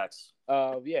 Facts.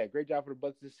 Yeah, great job for the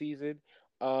Bucks this season.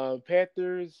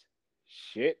 Panthers,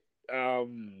 shit. Yeah,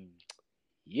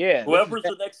 this is Whoever's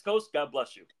the next coach, God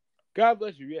bless you. God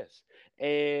bless you. Yes,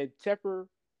 and Tepper,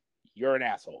 you're an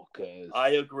asshole. Cause I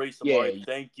agree, yeah, Samari.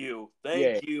 Thank you. yeah,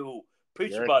 Thank you.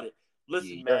 Preach you're about it. yeah,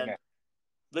 Listen, you're an man.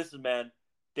 Listen, man.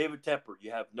 David Tepper,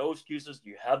 you have no excuses.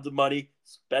 You have the money.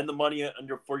 Spend the money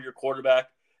for your quarterback.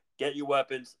 Get your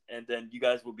weapons, and then you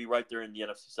guys will be right there in the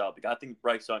NFC South. Because I think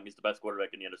Bryce Young is the best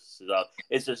quarterback in the NFC South.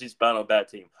 It's just he's found on a bad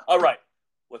team. All right,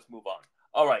 let's move on.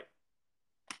 All right,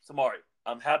 Samari,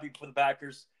 I'm happy for the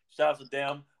Packers. Shout out to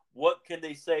them. What can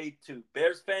they say to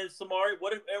Bears fans, Samari?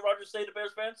 What did Aaron Rodgers say to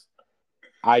Bears fans?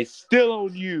 I still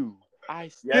own you. I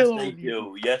Yes, still they own you.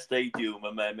 do. Yes, they do,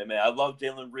 my man. I love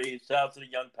Jalen Reed. Shout out to the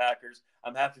young Packers.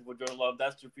 I'm happy for Jordan Love.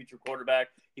 That's your future quarterback.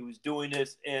 He was doing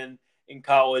this in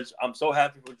college. I'm so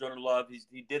happy for Jordan Love.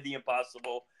 He did the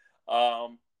impossible.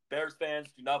 Bears fans,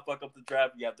 do not fuck up the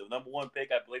draft. You have the number one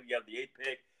pick. I believe you have the eighth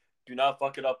pick. Do not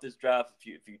fuck it up this draft.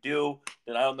 If you do,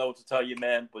 then I don't know what to tell you,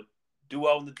 man. But do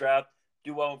well in the draft.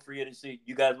 do well in free agency.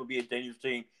 You guys will be a dangerous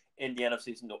team in the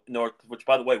NFC North, which,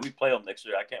 by the way, we play them next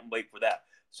year. I can't wait for that.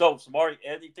 So, Samari,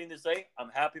 anything to say? I'm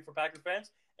happy for Packers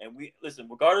fans. And we listen,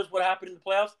 regardless of what happened in the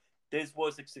playoffs, this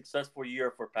was a successful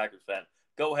year for Packers fans.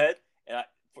 Go ahead. And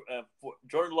for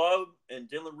Jordan Love and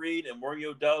Dylan Reed and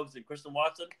Mario Doves and Christian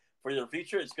Watson for their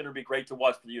future, it's going to be great to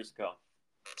watch for the years to come.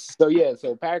 So yeah,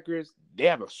 so Packers, they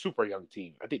have a super young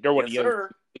team. I think they're one of Yes, the youngest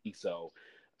sir. teams. So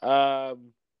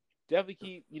definitely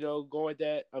keep, going with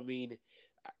that. I mean,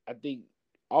 I think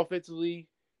offensively,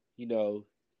 you know,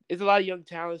 it's a lot of young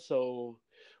talent, so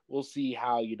we'll see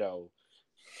how,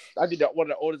 I think that one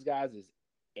of the oldest guys is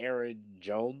Aaron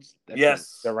Jones. That's the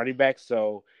Yes. running back.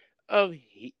 So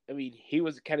he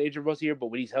was kind of injured most of the year, but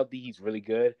when he's healthy, he's really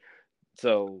good.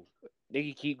 So they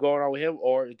can keep going on with him,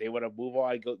 or if they want to move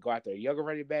on and go after a younger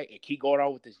running back and keep going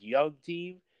on with this young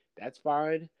team, that's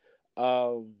fine.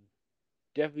 Um,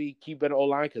 Definitely keep an O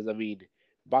line because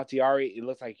Bakhtiari, it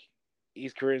looks like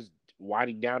his career is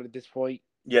winding down at this point.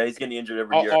 Yeah, he's getting injured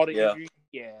every year. All the Yeah. injuries,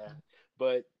 yeah.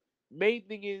 But main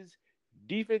thing is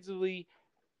defensively,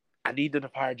 I need them to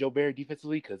fire Joe Barry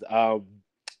defensively because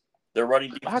Their running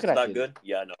how defense can is I not say this? good.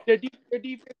 Yeah, I know. Their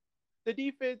defense, the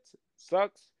defense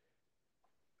sucks.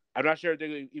 I'm not sure if they're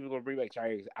even going to bring back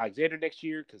Jair Alexander next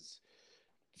year because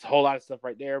it's a whole lot of stuff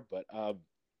right there. But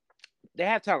they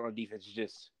have talent on defense. It's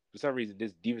just for some reason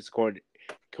this defense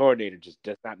coordinator just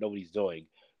does not know what he's doing.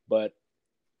 But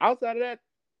outside of that,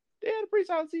 they had a pretty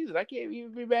solid season. I can't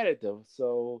even be mad at them.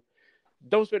 So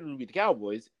don't expect them to beat the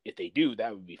Cowboys. If they do,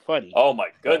 that would be funny. Oh my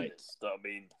But goodness! I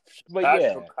mean,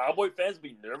 yeah, Cowboy fans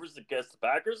be nervous against the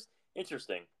Packers.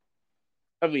 Interesting.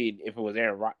 if it was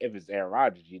Aaron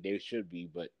Rodgers, they should be.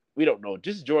 But we don't know.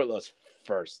 Just Jordan Love's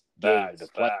first game in the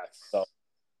Facts, play. So facts.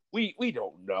 we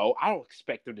don't know. I don't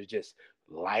expect them to just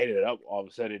light it up all of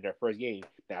a sudden in their first game.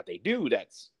 Now, if they do,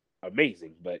 that's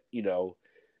amazing. But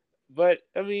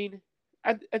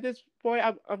at this point,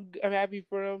 I'm happy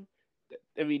for them.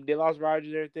 They lost Rodgers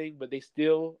and everything, but they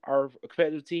still are a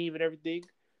competitive team and everything,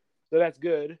 so that's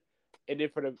good. And then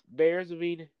for the Bears,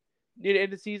 near the end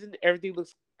of the season, everything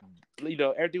was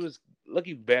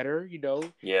looking better.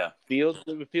 Yeah, Fields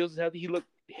is healthy.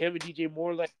 Him and DJ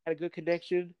Moore had a good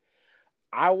connection.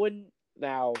 I wouldn't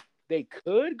now. They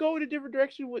could go in a different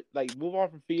direction with move on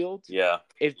from Fields yeah,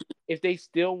 if they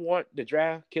still want to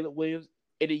draft Caleb Williams,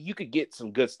 and then you could get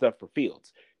some good stuff for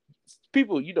Fields.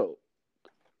 People,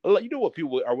 what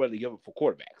people are willing to give up for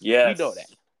quarterbacks. We know that.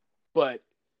 yes. But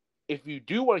if you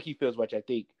do want to keep Fields, which I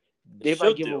think They they might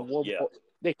should give him do. one Yeah. more.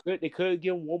 They could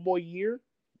give him one more year.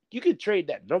 You could trade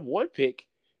that number one pick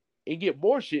and get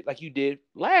more shit like you did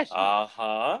last year. Uh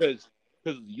huh. Because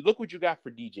you look what you got for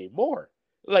DJ Moore.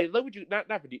 Look what you not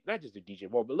just the DJ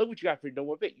Moore, but look what you got for your number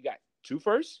one pick. You got 2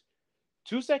 firsts,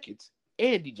 2 seconds,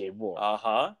 and DJ Moore. Uh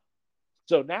huh.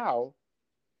 So now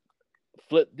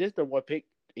flip this number one pick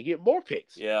and get more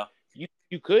picks. Yeah.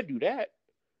 You could do that.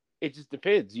 It just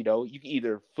depends. You can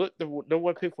either flip the number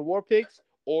one pick for more picks,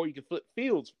 or you can flip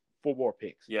Fields for more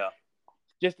picks. Yeah.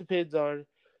 Just depends on,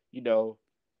 you know.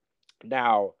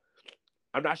 Now,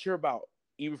 I'm not sure about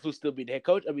Eberflus still being the head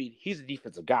coach. He's a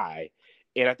defensive guy,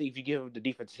 and I think if you give him the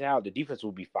defensive talent, the defense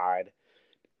will be fine.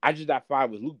 I just not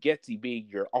fine with Luke Getsy being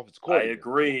your offensive I coordinator.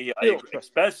 agree. I agree.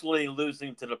 Especially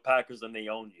losing to the Packers and they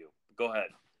own you. Go ahead.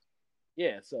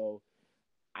 Yeah, so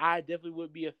I definitely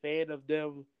would be a fan of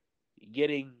them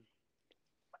getting.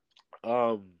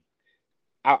 I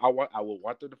would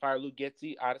want them to fire Luke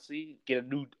Getsy. Honestly, get a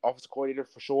new offensive coordinator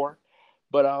for sure.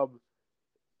 But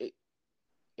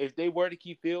if they were to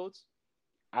keep Fields,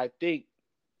 I think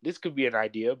this could be an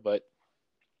idea. But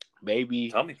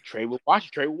maybe Tell me. trade with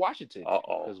Washington.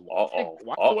 Uh-oh.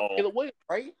 Washington Caleb Williams,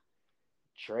 right?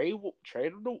 Trade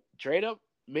up.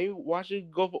 Maybe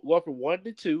Washington go from 1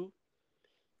 to 2,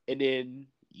 and then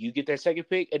you get that second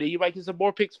pick, and then you might get some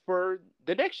more picks for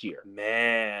the next year.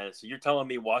 Man, so you're telling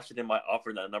me Washington might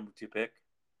offer that number 2 pick?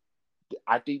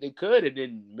 I think they could, and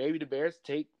then maybe the Bears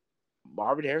take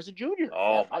Marvin Harrison Jr.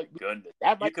 Oh my goodness!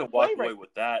 You can walk away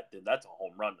with that, then that's a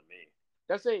home run to me.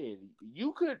 That's saying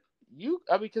you could.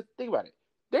 Because think about it.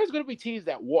 There's going to be teams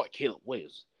that want Caleb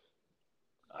Williams.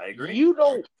 I agree. You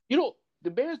don't. The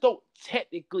Bears don't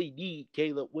technically need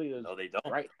Caleb Williams. No, they don't.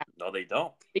 Right? No, they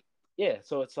don't. Yeah,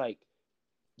 so it's like,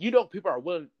 people are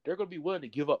willing. They're going to be willing to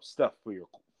give up stuff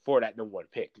for that number one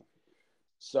pick.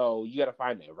 So you got to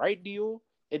find that right deal,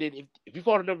 and then if you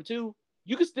fall to number 2,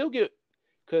 you can still get,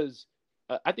 because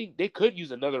I think they could use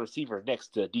another receiver next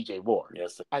to DJ Moore.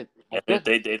 Yes, if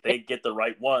they get the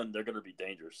right one, they're going to be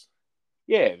dangerous.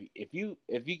 Yeah, if you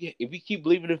keep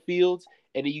believing in Fields,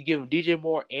 and then you give him DJ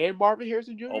Moore and Marvin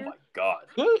Harrison Jr. Oh my God,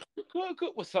 could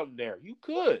with something there. You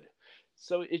could.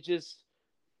 So it just,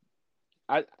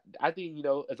 I I think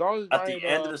as long as At the Ryan,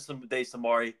 end of the day,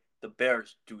 Samari, the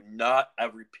Bears do not, I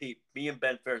repeat, me and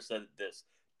Ben Fair said this,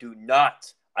 do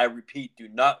not, I repeat, do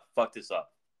not fuck this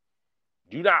up.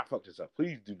 do not fuck this up.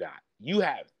 Please do not. You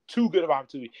have too good of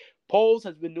opportunity. Poles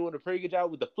has been doing a pretty good job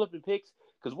with the flipping picks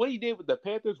because what he did with the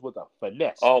Panthers was a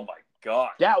finesse. Oh my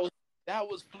God. That was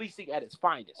fleecing at its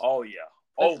finest. Oh yeah.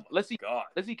 Oh my Let's see. God.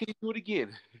 Let's see. Can he do it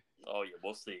again? Oh yeah.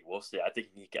 We'll see. We'll see. I think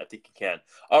he can.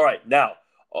 All right. Now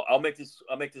I'll make this.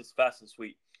 I'll make this fast and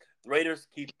sweet. The Raiders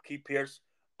keep Pierce.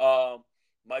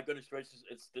 My goodness gracious,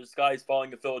 this guy is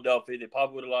falling to Philadelphia. They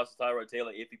probably would have lost to Tyrod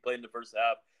Taylor if he played in the first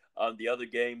half. The other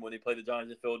game when they played the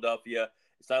Giants in Philadelphia,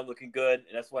 it's not looking good,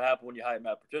 and that's what happened when you hired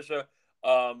Matt Patricia.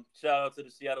 Shout out to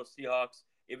the Seattle Seahawks,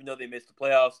 even though they missed the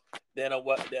playoffs.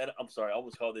 I'm sorry, I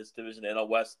almost called this division the NL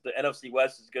West. The NFC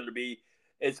West is going to be,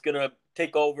 it's going to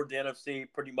take over the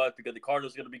NFC pretty much because the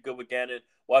Cardinals are going to be good with Gannon.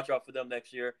 Watch out for them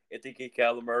next year if they keep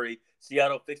Kyler Murray.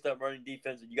 Seattle fix that running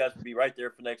defense, and you guys will be right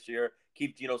there for next year.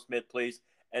 Keep Geno Smith, please.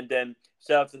 And then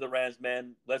shout out to the Rams,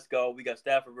 man. Let's go. We got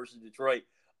Stafford versus Detroit.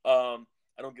 I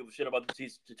don't give a shit about the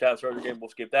Chiefs. The Chiefs are the game. We'll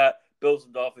skip that. Bills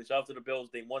and Dolphins. Shout out to the Bills.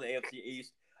 They won the AFC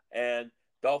East. And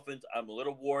Dolphins, I'm a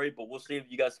little worried, but we'll see if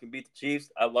you guys can beat the Chiefs.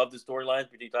 I love the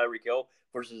storylines between Tyreek Hill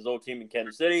versus his old team in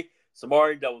Kansas City.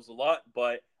 Samari, that was a lot,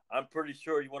 but I'm pretty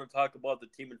sure you want to talk about the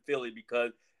team in Philly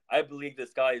because I believe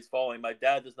this guy is falling. My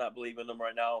dad does not believe in him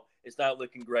right now. It's not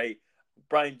looking great.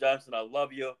 Brian Johnson, I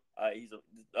love you.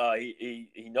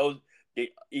 He knows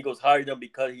the Eagles hired him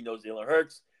because he knows Jalen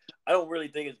Hurts. I don't really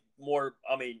think it's more.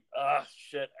 I mean,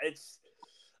 shit.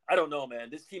 I don't know, man.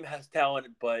 This team has talent,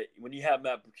 but when you have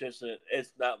Matt Patricia,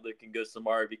 it's not looking good,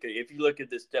 Samari. Because if you look at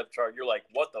this depth chart, you're like,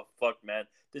 what the fuck, man?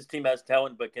 This team has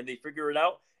talent, but can they figure it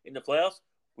out in the playoffs?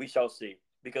 We shall see.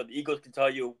 Because the Eagles can tell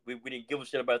you we didn't give a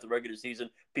shit about the regular season.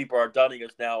 People are doubting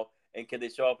us now, and can they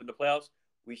show up in the playoffs?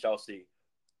 We shall see.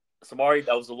 Samari,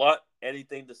 that was a lot.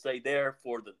 Anything to say there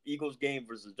for the Eagles game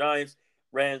versus Giants,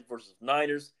 Rams versus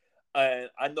Niners? And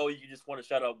I know you just want to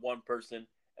shout out one person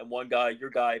and one guy,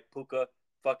 your guy, Puka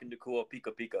fucking Nakua,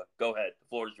 Pika Pika. Go ahead. The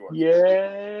floor is yours.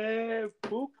 Yeah,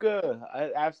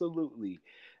 Puka. Absolutely.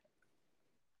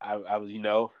 I was,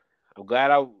 I'm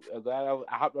glad I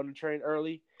hopped on the train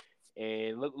early,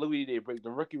 and look what he did, break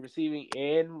the rookie receiving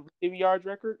yards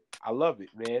record. I love it,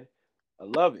 man. I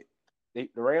love it. The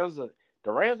Rams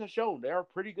have shown they are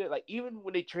pretty good. Like even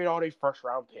when they trade all their first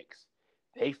round picks,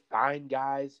 they find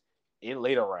guys in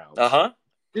later rounds. Uh-huh.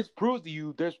 This proves to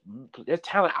you there's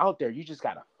talent out there. You just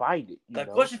gotta find it. The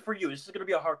question for you, this is going to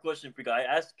be a hard question for you. I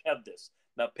asked Kev this.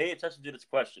 Now pay attention to this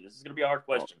question. This is going to be a hard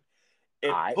question.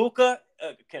 If Puka,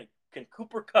 can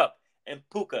Cooper Kupp and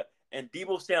Puka and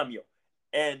Debo Samuel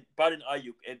and Brandon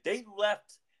Ayuk, if they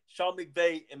left Sean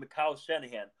McVay and Mikhail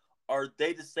Shanahan, are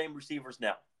they the same receivers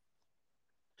now?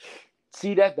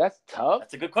 See that's tough.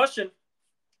 That's a good question.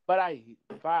 But I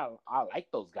like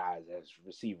those guys as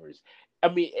receivers. I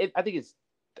mean, I think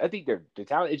they're the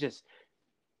talent. It's just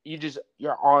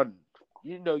you're on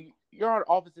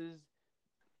offenses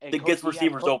and that gets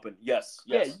receivers open. Yes.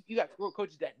 Yeah, you got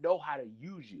coaches that know how to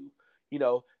use you.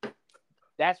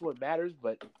 That's what matters.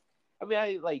 But I mean,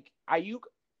 I like Ayuk.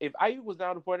 If Ayuk was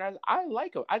down to 49ers, I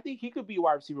like him. I think he could be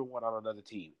wide receiver one on another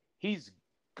team. He's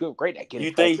great at getting.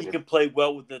 You think he could play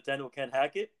well with Nathaniel Ken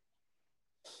Hackett?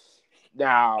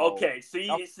 Now, okay, see.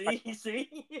 Now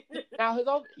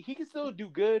he can still do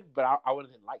good, but I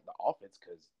wouldn't like the offense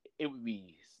because it would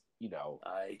be,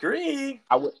 I agree.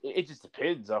 It just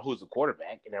depends on who's the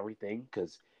quarterback and everything.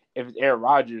 Because if it's Aaron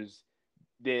Rodgers,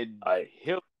 then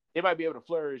they might be able to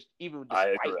flourish even.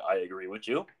 I agree with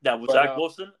you. Now with Zach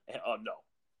Wilson, no.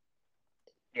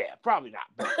 Yeah, probably not.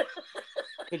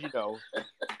 Because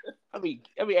I mean,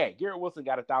 hey, Garrett Wilson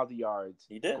got 1,000 yards.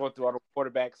 He did going through all the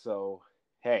quarterbacks. So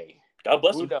hey. God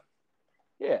bless him.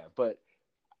 Yeah, but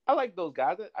I like those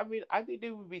guys. I mean, I think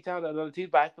they would be talented on other teams,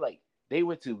 but I feel like they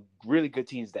went to really good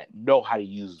teams that know how to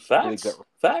use really good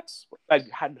facts. Like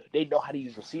they know how to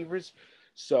use receivers.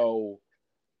 So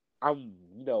I'm,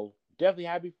 definitely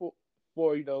happy for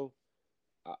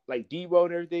like Debo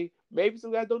and everything. Maybe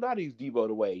some guys don't know how to use Debo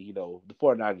the way the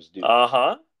 49ers do.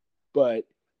 But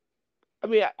I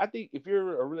mean, I think if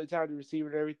you're a really talented receiver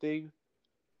and everything,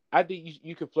 I think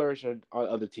you can flourish on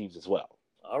other teams as well.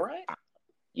 All right.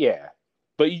 Yeah,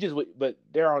 but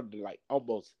they're on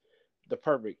almost the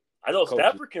perfect. I know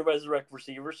Stafford can resurrect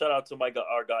receivers. Shout out to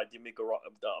our guy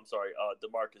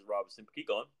Demarcus Robinson. Keep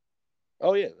going.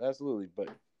 Oh yeah, absolutely. But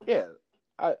yeah,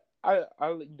 I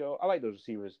like those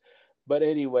receivers. But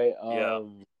anyway,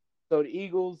 So the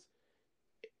Eagles,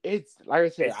 it's like I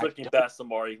said, it's looking bad,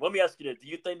 Samari. Let me ask you this: do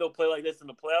you think they'll play like this in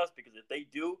the playoffs? Because if they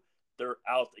do, they're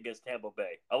out against Tampa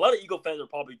Bay. A lot of Eagle fans are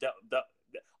probably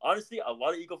honestly, a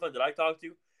lot of Eagle fans that I talked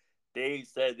to, they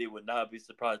said they would not be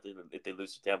surprised if they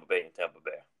lose to Tampa Bay in Tampa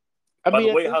Bay. I By the mean,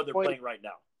 at way, this how they're point, playing right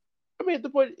now.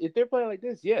 if they're playing like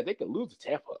this, yeah, they could lose to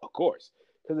Tampa, of course.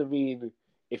 Because I mean,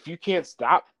 if you can't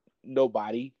stop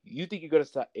nobody, you think you're gonna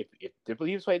stop? If the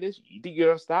Leafs play this, you think you're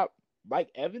gonna stop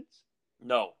Mike Evans?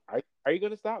 No. Are you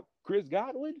gonna stop Chris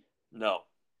Godwin? No.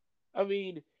 I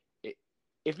mean,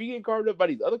 if you get carved up by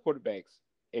these other quarterbacks,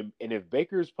 and if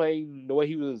Baker's playing the way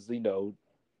he was,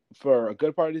 for a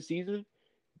good part of the season,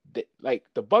 like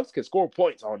the Bucks can score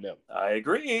points on them. I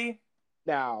agree.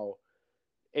 Now,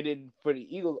 and then for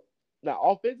the Eagles, now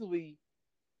offensively,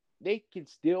 they can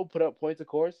still put up points, of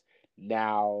course.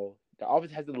 Now, the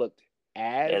offense hasn't looked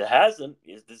as It hasn't.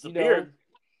 It's disappeared.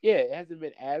 Yeah, it hasn't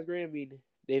been as great. I mean,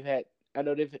 I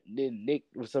know they've been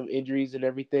nicked with some injuries and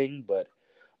everything, but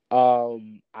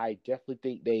I definitely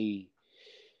think they,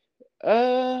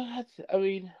 I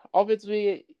mean,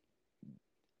 offensively,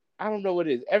 I don't know what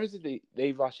it is. Ever since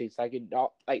they've lost Shane Steichen,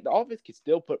 like the offense can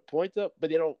still put points up, but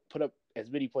they don't put up as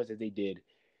many points as they did.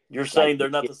 You're saying they're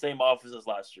not the same offense as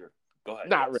last year. Go ahead.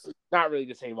 Not really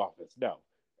the same offense. No,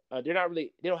 they're not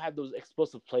really. They don't have those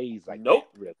explosive plays like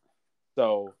nope. that, really.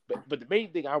 So, but the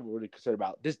main thing I'm really concerned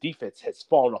about, this defense has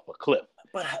fallen off a cliff.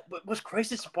 But what's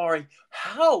crazy, Samari?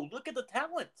 How? Look at the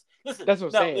talent. Listen, that's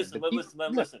what I'm saying.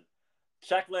 Listen.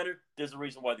 Shaq Leonard, there's a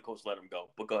reason why the coach let him go.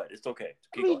 But go ahead, it's okay.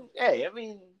 Keep going. Hey, I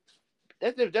mean,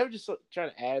 they're just trying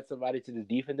to add somebody to the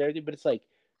defense and everything. But it's like,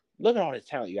 look at all this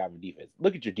talent you have in defense.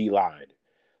 Look at your D line.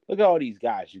 Look at all these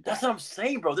guys you got. That's what I'm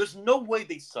saying, bro. There's no way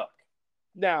they suck.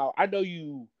 Now, I know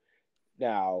you.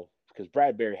 Now, because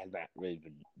Bradbury has not really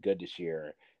been good this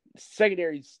year.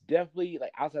 Secondary's definitely,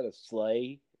 like, outside of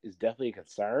Slay, is definitely a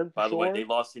concern. By the way, they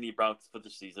lost Sidney Brown for the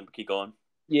season, but keep going.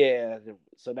 Yeah,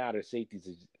 so now their safeties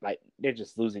is like they're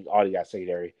just losing all the guys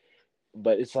secondary.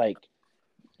 But it's like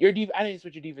I didn't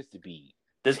expect your defense to be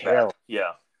this terrible. Bad.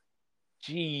 Yeah.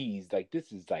 Jeez, like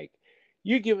this is like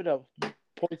you're giving up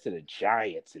points to the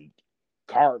Giants and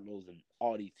Cardinals and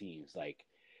all these teams. Like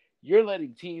you're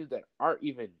letting teams that aren't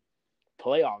even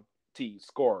playoff teams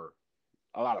score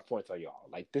a lot of points on y'all.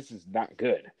 Like this is not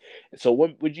good. So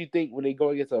what would you think when they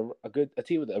go against a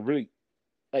team with a really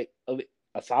like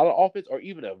a solid offense or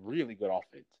even a really good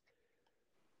offense?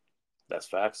 That's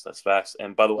facts. That's facts.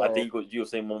 And by the way, I think you were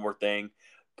saying one more thing.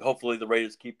 Hopefully the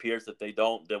Raiders keep Pierce. If they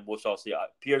don't, then we'll shall see.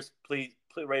 Pierce, please,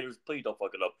 Raiders, please don't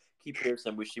fuck it up. Keep Pierce,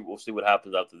 and we'll see what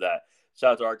happens after that.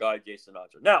 Shout out to our guy Jason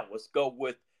Archer. Now let's go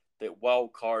with the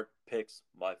wild card picks,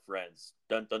 my friends.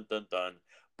 Dun dun dun dun.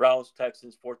 Browns,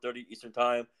 Texans, 4:30 Eastern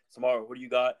Time. Samara, what do you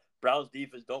got? Browns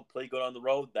defense don't play good on the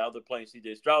road. Now they're playing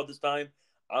C.J. Stroud this time.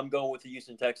 I'm going with the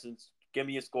Houston Texans. Give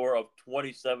me a score of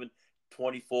 27-24.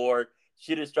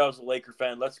 C.J. Stroud's a Laker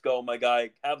fan. Let's go, my guy.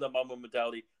 Have that Mamba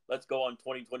mentality. Let's go on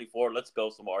 2024. Let's go,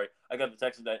 Samari. I got the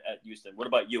Texans at Houston. What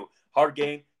about you? Hard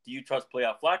game. Do you trust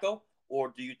playoff Flacco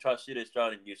or do you trust C.J.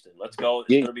 Stroud in Houston? Let's go.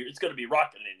 It's gonna be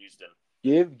rocking in Houston.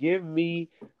 Give me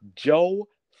Joe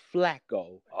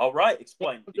Flacco. All right,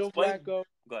 explain. Joe Flacco.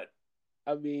 Go ahead.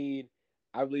 I mean,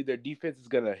 I believe their defense is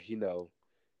gonna,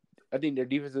 I think their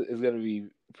defense is gonna be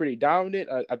pretty dominant.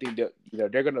 I think that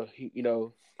they're gonna,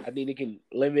 I think they can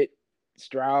limit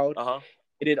Stroud. And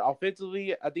then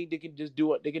offensively, I think they can just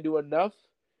do it. They can do enough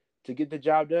to get the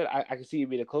job done. I can see it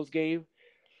being a close game.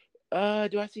 Do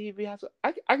I see it being?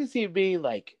 I can see it being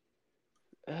like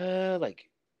I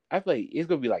feel like it's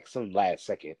gonna be like some last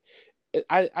second.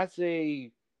 I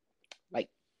say like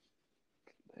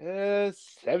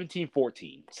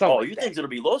 17-14. Oh, you think it's gonna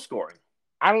be low scoring?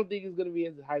 I don't think it's gonna be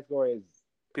as high scoring as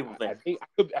people think.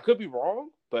 I could be wrong,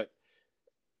 but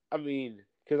I mean,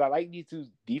 because I like these two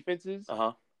defenses.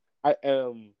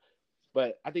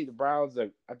 But I think the Browns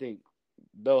are. I think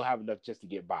they'll have enough just to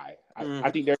get by.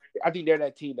 I think they're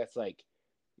that team that's like,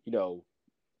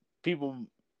 people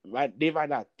might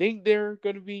not think they're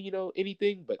going to be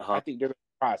anything, but I think they're going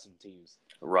to surprise some teams.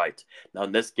 Right now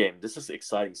in this game, this is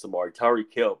exciting. Samari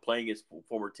Tyreek Hill playing his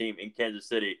former team in Kansas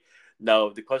City. Now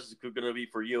the question is going to be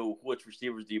for you: which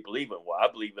receivers do you believe in? Well,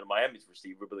 I believe in Miami's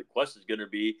receiver, but the question is going to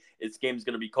be: this game is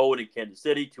going to be cold in Kansas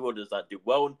City. Tua does not do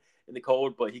well in the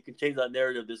cold, but he can change that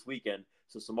narrative this weekend.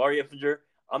 So Samari Effinger,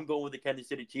 I'm going with the Kansas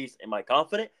City Chiefs. Am I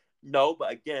confident? No,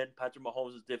 but again, Patrick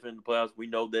Mahomes is different in the playoffs. We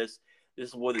know this. This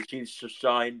is where the Chiefs should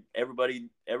shine.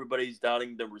 Everybody's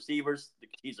doubting the receivers. The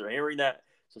Chiefs are hearing that.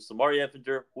 So Samari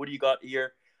Effinger, who do you got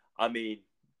here? I mean,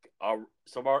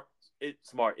 Samar,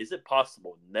 is it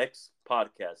possible next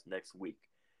podcast next week?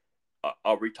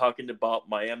 Are we talking about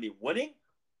Miami winning,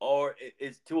 or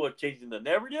is Tua changing the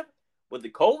narrative with the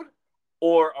cold,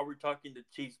 or are we talking the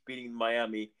Chiefs beating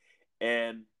Miami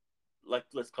and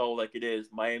let's call it like it is.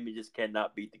 Miami just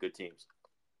cannot beat the good teams.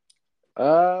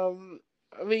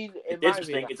 I mean, in It's my interesting.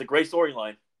 opinion, It's a great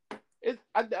storyline.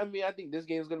 I mean, I think this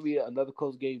game is going to be another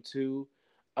close game too.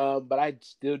 But I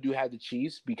still do have the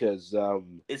Chiefs because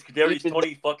Is Kadarius even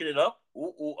Tony fucking it up?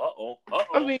 Ooh, uh I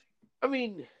oh. mean, I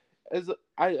mean, as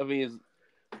I mean,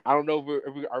 I don't know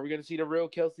if are we going to see the real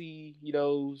Kelsey,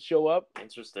 show up?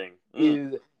 Interesting.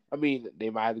 Is I mean, they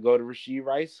might have to go to Rasheed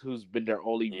Rice, who's been their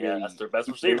only Yeah, that's really their best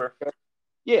receiver.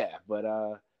 yeah, but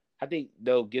I think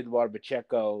they'll give the ball to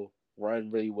Pacheco,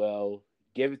 run really well,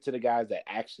 give it to the guys that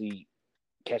actually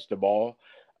catch the ball.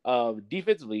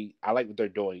 Defensively, I like what they're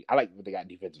doing. I like what they got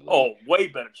defensively. Oh, way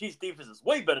better. Chiefs defense is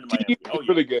way better than Miami. It's Oh yeah.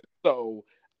 really good. So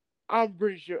I'm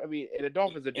pretty sure. I mean, and the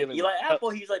Dolphins are And dealing with. Eli Apple,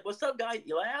 he's like, "What's up, guys?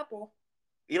 Eli Apple."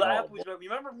 Eli Oh, Apple,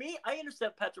 remember me? I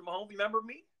intercept Patrick Mahomes. Remember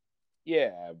me?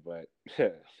 yeah, but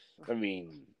I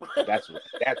mean, that's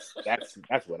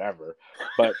whatever.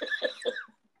 But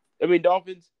I mean,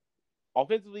 Dolphins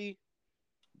offensively,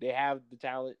 they have the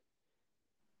talent.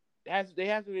 They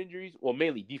have some injuries. Well,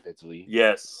 mainly defensively.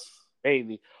 Yes.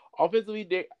 Mainly offensively,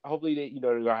 they hopefully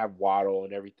they're gonna have Waddle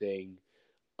and everything.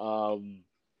 Um,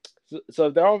 so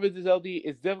if their offense is healthy,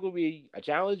 it's definitely gonna be a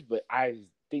challenge. But I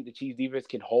think the Chiefs defense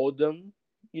can hold them.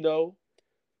 You know,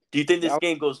 Do you think this down.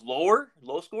 game goes low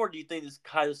score? Or do you think this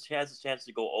has a chance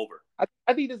to go over?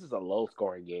 I think this is a low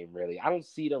scoring game. Really, I don't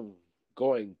see them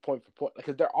going point for point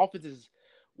because their offense is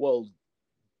well.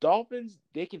 Dolphins,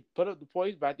 they can put up the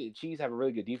points, but I think the Chiefs have a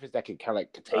really good defense that can kind of like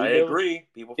I contain them. agree.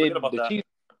 People forget Then about that.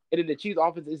 the Chiefs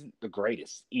offense isn't the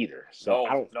greatest either. So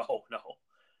I No, don't. no, no.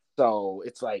 So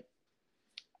it's like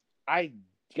I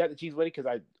got the Chiefs winning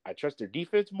because I trust their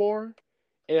defense more,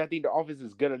 and I think the offense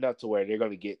is good enough to where they're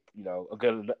going to get a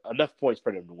good enough points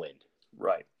for them to win.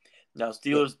 Right. Now,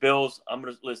 Steelers Bills. I'm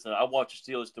gonna listen. I want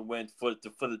your Steelers to win for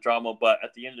the drama, but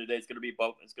at the end of the day, it's gonna be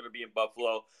in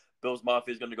Buffalo. Bills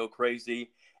Mafia is gonna go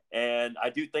crazy, and I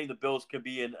do think the Bills could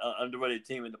be an underrated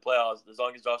team in the playoffs as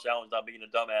long as Josh Allen's not being a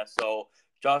dumbass. So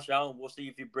Josh Allen, we'll see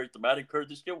if he breaks the Madden curse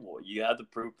this year. Well, you have to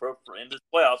prove for in this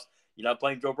playoffs. You're not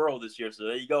playing Joe Burrow this year, so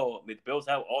there you go. I mean, the Bills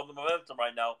have all the momentum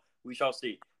right now. We shall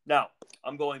see. Now,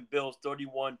 I'm going Bills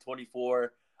 31-24.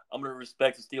 I'm going to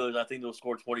respect the Steelers. I think they'll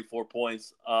score 24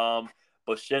 points.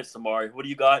 But shit, Samari, what do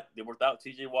you got? They without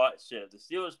TJ Watt. Shit, the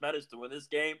Steelers managed to win this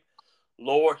game.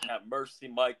 Lord have mercy,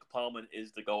 Mike Palmer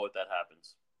is the goal if that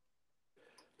happens.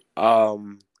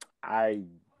 Um, I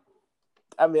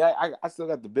mean, I still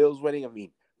got the Bills winning. I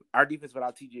mean, our defense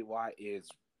without TJ Watt is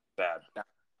Bad. not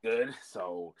good.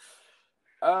 So,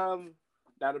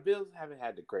 now the Bills haven't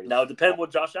had the greatest. Now it depends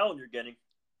what Josh Allen you're getting.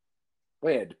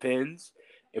 Well, yeah, it depends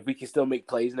if we can still make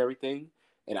plays and everything.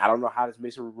 And I don't know how this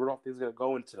Mason Rudolph thing is going to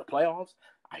go into the playoffs.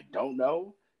 I don't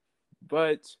know,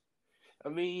 but I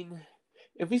mean,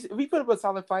 if we put up a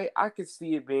solid fight, I could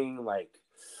see it being like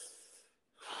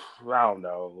I don't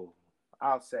know.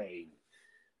 I'll say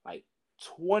like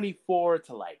 24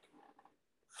 to like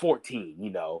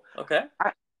 14. Okay.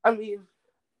 I mean,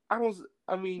 I don't.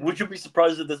 I mean, Would you be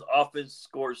surprised if this offense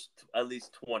scores at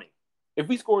least 20? if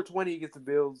we score 20 against the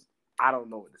Bills, I don't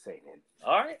know what to say then.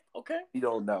 All right. Okay. You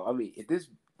don't know. I mean, if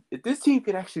this team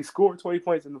can actually score 20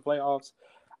 points in the playoffs,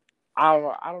 I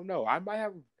don't know. I might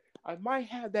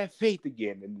have that faith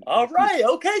again. All right.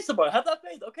 Okay, somebody have that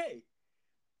faith. Okay.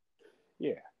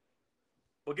 Yeah.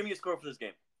 Well, give me a score for this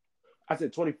game. I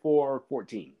said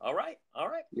 24-14. All right.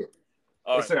 Yeah.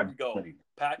 All right, here we go. 20.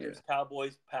 Packers, yeah.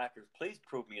 Cowboys, Packers. Please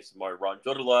prove me it's Samari wrong.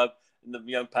 Jordan Love and the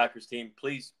young Packers team,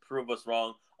 please prove us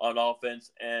wrong on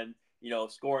offense and,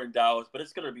 scoring Dallas. But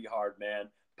it's going to be hard, man.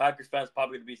 Packers fans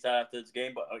probably going to be sad after this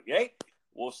game. But, okay,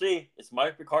 we'll see. It's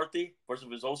Mike McCarthy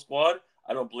versus his old squad.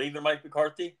 I don't believe in Mike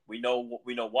McCarthy. We know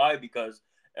why, because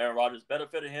Aaron Rodgers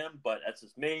benefited him. But that's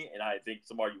just me, and I think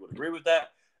Samari would agree with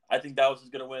that. I think Dallas is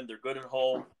going to win. They're good at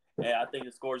home. And I think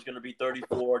the score is going to be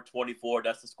 34-24.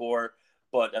 That's the score.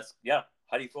 But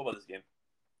how do you feel about this game?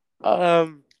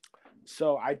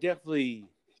 So I definitely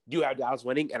do have Dallas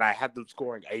winning, and I have them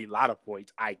scoring a lot of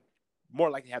points. I more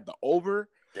likely have the over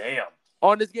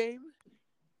on this game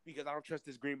because I don't trust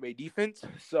this Green Bay defense.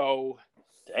 So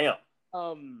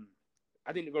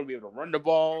I think they're going to be able to run the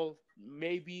ball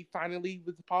maybe finally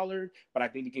with the Pollard, but I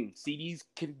think CDs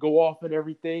can go off and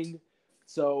everything.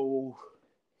 So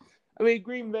I mean,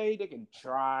 Green Bay, they can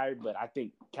try, but I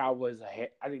think Cowboys,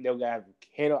 I think they'll have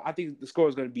handle. I think the score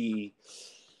is going to be,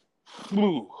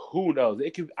 who knows?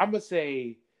 I'm going to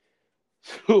say,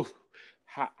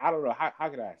 I don't know. How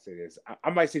can I say this? I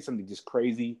might say something just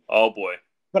crazy. Oh, boy.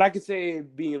 But I could say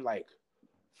it being like,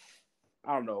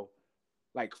 I don't know,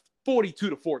 like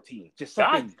 42-14. Just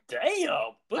God something. damn!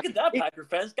 Look at that, Packer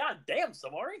fans. God damn,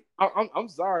 Samari. I'm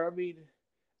sorry. I mean,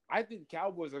 I think the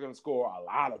Cowboys are going to score a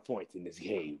lot of points in this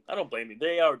game. I don't blame you.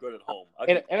 They are good at home.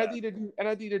 And I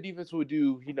think their defense will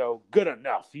do, good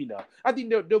enough. I think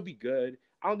they'll be good.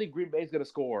 I don't think Green Bay's going to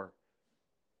score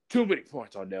too many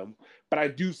points on them, but I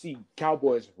do see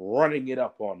Cowboys running it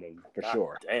up on them for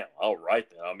sure. Damn. All right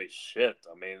then. I mean, shit.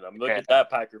 I mean, look at that,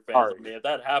 Packer fans. Sorry. I mean, if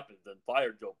that happens, then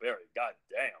fire Joe Barry. God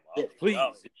damn. Please.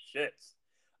 Shit.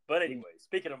 But anyway,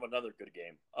 speaking of another good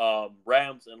game,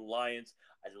 Rams and Lions.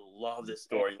 I love this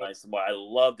storyline. I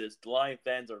love this. The Lion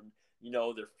fans are,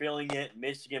 they're feeling it.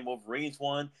 Michigan Wolverines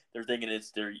won. They're thinking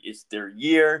it's their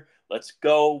year. Let's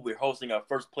go. We're hosting our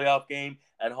first playoff game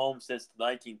at home since the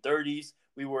 1930s.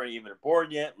 We weren't even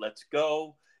born yet. Let's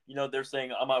go. They're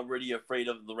saying I'm already afraid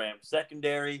of the Rams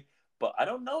secondary, but I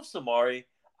don't know, Samari.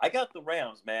 I got the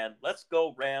Rams, man. Let's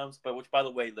go Rams. But which, by the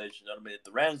way, ladies and gentlemen, if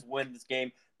the Rams win this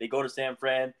game, they go to San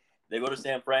Fran.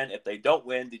 If they don't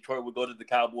win, Detroit will go to the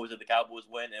Cowboys. If the Cowboys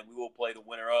win, and we will play the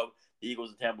winner of the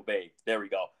Eagles and Tampa Bay. There we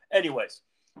go. Anyways,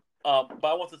 but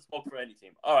I want to smoke for any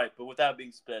team. All right, but with that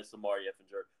being said, Samari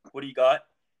Effinger, what do you got?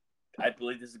 I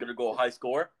believe this is going to go a high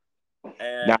score.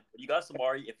 And you got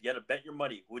Samari. If you had to bet your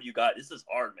money, who do you got? This is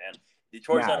hard, man.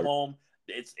 Detroit's at home.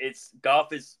 It's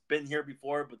Goff has been here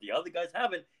before, but the other guys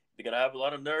haven't. They're going to have a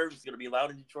lot of nerves. It's going to be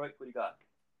loud in Detroit. What do you got?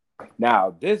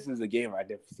 Now, this is a game I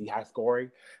definitely see high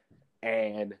scoring.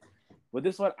 And with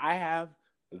this one, I have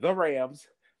the Rams.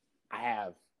 I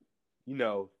have,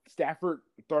 Stafford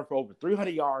throwing for over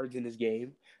 300 yards in this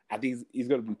game. I think he's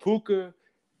going to be Puka,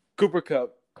 Cooper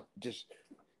Kupp. Just,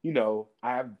 I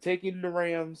have taken the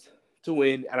Rams to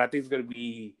win, and I think it's going to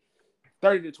be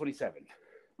 30-27.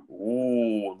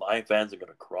 Ooh, Lion fans are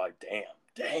going to cry.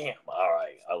 Damn. All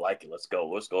right. I like it. Let's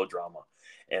go, drama.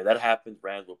 And that happens.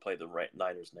 Rams will play the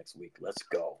Niners next week. Let's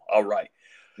go. All right.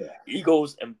 Yeah.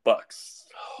 Eagles and Bucks.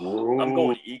 Ooh. I'm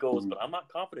going Eagles, but I'm not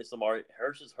confident. Samari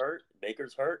Hirsch is hurt.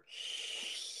 Baker's hurt.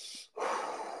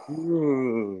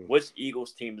 Which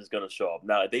Eagles team is going to show up?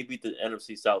 Now, if they beat the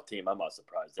NFC South team, I'm not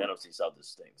surprised. The NFC South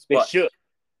just stinks. They should.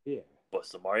 Yeah. But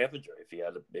Samari Effinger, if you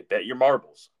had to bet your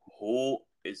marbles, who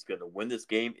is going to win this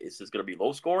game? Is this going to be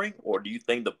low scoring, or do you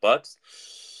think the Bucks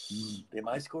they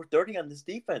might score 30 on this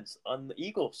defense on the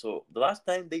Eagles? So the last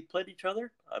time they played each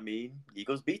other, I mean,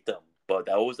 Eagles beat them, but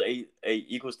that was a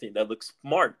Eagles team that looks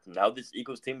smart. Now this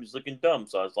Eagles team is looking dumb.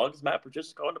 So as long as Matt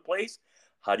Patricia's going to place,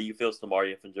 how do you feel,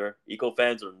 Samari Effinger? Eagle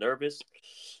fans are nervous.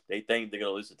 They think they're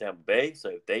going to lose to Tampa Bay. So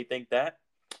if they think that,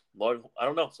 Lord, I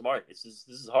don't know, Samari. This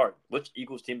is hard. Which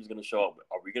Eagles team is going to show up?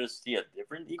 Are we going to see a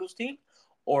different Eagles team,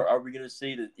 or are we going to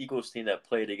see the Eagles team that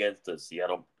played against the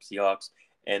Seattle Seahawks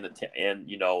and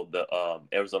the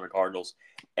Arizona Cardinals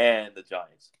and the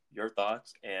Giants? Your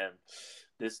thoughts? And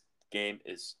this game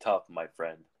is tough, my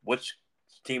friend. Which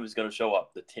team is going to show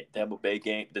up? The Tampa Bay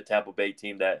team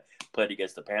that played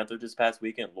against the Panthers this past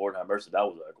weekend. Lord have mercy, that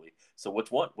was ugly. So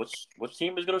which one? Which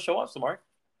team is going to show up, Samari?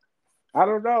 I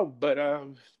don't know, but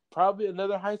probably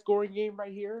another high-scoring game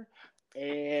right here.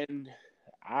 And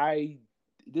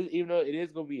even though it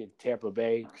is going to be in Tampa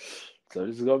Bay, so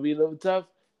this is going to be a little tough.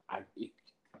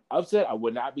 Upset, I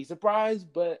would not be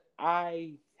surprised, but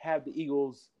I have the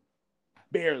Eagles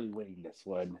barely winning this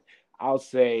one. I'll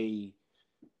say,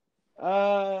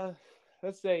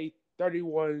 let's say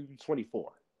 31-24.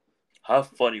 How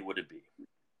funny would it be?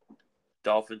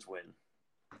 Dolphins win,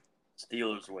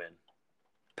 Steelers win,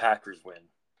 Packers win,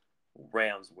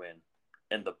 Rams win,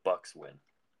 and the Bucks win.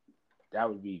 That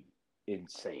would be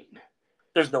insane.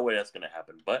 There's no way that's going to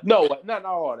happen. But no, not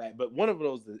all that. But one of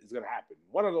those is going to happen.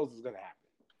 One of those is going to happen.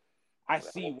 I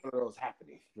see one of those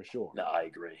happening for sure. No, I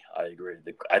agree.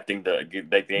 I think the game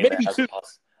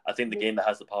that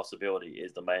has the possibility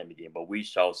is the Miami game, but we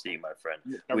shall see, my friend.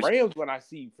 The Rams, when I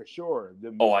see for sure.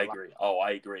 I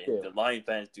agree. Yeah. The Lion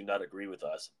fans do not agree with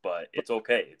us, but it's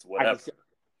okay. It's whatever.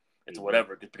 It's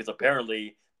whatever because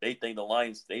apparently they think the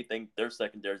Lions. They think their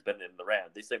secondary is better than the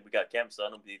Rams. They say we got Cam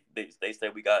Sutton. They say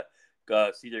we got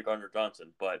C.J.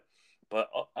 Gardner-Johnson, but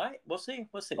we'll see.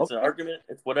 It's an argument.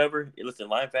 It's whatever. Listen,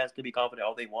 Lion fans can be confident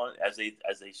all they want, as they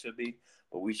should be,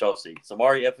 but we shall see.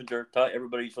 Samari Effinger, tell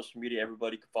everybody social media,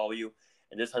 everybody can follow you,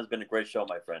 and this has been a great show,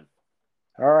 my friend.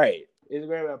 All right,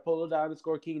 Instagram at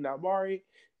Polo_King.Mari,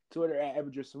 Twitter at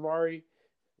Effinger Samari.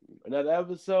 Another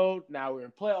episode. Now we're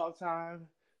in playoff time,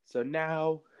 so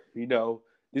now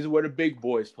this is where the big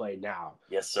boys play now.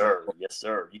 Yes, sir.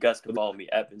 You guys can follow me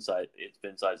at Inside. It's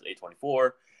Inside's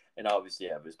A24. And obviously,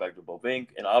 have Respectable Inc.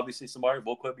 And obviously, Samari,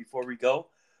 real quick before we go,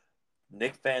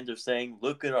 Knicks fans are saying,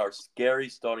 look at our scary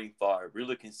starting five. We're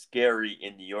looking scary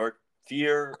in New York.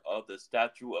 Fear of the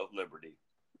Statue of Liberty.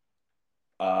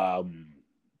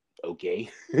 Okay.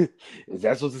 Is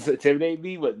that supposed to intimidate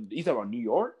me? What you talking about? New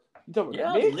York? You talking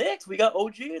about Yeah, the the Knicks? Knicks. We got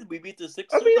OG. We beat the I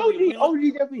Sixers. mean, And we look. OG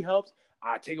definitely helps.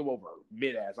 I take him over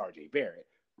mid ass RJ Barrett.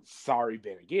 Sorry,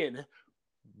 Ben again,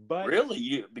 but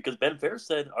Really? Because Ben Fair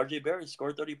said RJ Barrett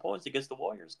scored 30 points against the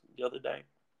Warriors the other day.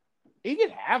 he can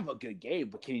have a good game,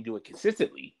 but can he do it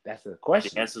consistently? That's the The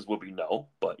question. answers will be no,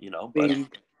 but I mean,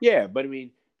 yeah, but I mean,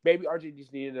 maybe RJ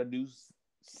just needed a new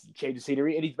change of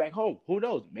scenery, and he's back home. Who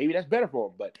knows? Maybe that's better for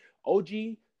him. But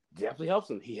OG definitely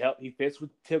helps him. He fits with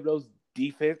Thibodeau's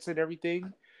defense and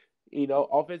everything.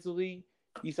 Offensively,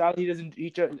 he's solid. He doesn't.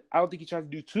 I don't think he tries to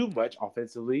do too much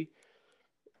offensively.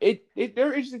 They're an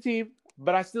interesting team,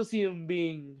 but I still see him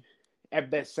being at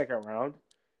best second round.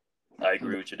 I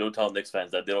agree with you. Don't tell Knicks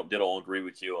fans that they don't agree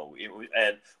with you.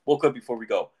 And real quick before we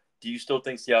go, do you still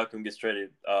think Siakam gets traded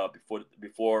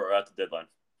before or after the deadline?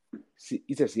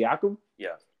 You said Siakam?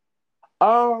 Yeah.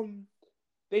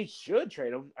 They should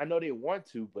trade him. I know they want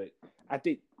to, but I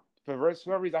think for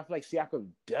some reason I feel like Siakam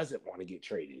doesn't want to get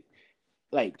traded.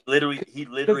 Like He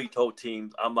literally told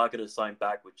teams, "I'm not going to sign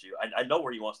back with you." I know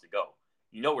where he wants to go.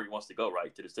 You know where he wants to go,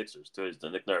 right? To the Sixers, the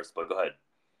Nick Nurse. But go ahead.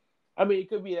 I mean, it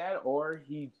could be that, or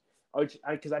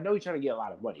because I know he's trying to get a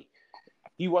lot of money.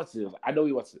 He wants to. I know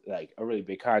he wants like a really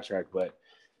big contract, but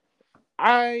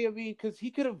I mean, because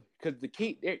he could have, because the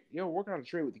King, they're working on a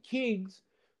trade with the Kings,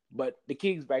 but the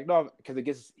Kings backed off because I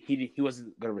guess he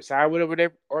wasn't going to resign with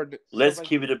them or Let's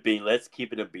keep it a bean. Let's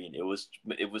keep it a bean. It was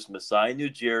Masai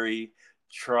Ujiri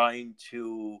trying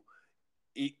to.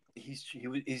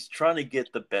 He's trying to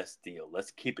get the best deal.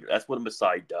 Let's keep it. That's what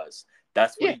Masai does.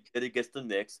 That's what he did against the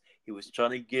Knicks. He was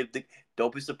trying to give the.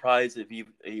 Don't be surprised if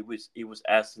he was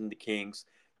asking the Kings,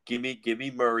 give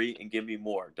me Murray and give me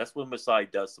more. That's what Masai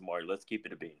does, Samari. Let's keep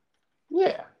it a bean.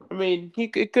 Yeah, I mean,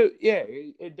 it could. Yeah,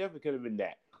 it definitely could have been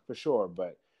that for sure.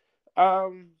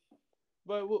 Um,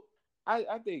 well, I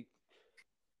think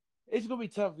it's gonna be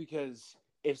tough because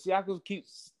if Siakam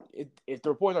keeps, if the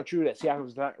reports are true that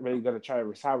Siakam's not really gonna try to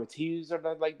resign with teams or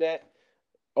nothing like that,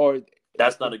 or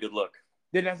That's not a good look.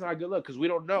 then that's not a good look because we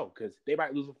don't know because they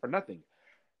might lose him for nothing.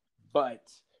 But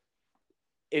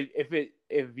if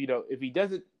he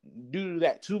doesn't do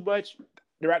that too much,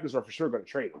 the Raptors are for sure going to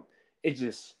trade him. It's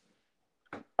just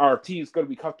our team's going to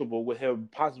be comfortable with him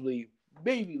possibly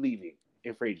maybe leaving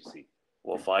in free agency.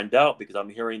 We'll find out because I'm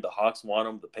hearing the Hawks want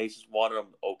him, the Pacers want him,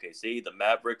 OKC, the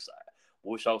Mavericks.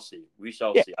 We shall see. We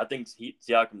shall see. I think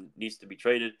Siakam needs to be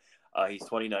traded. He's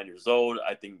 29 years old.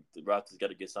 I think the Raptors got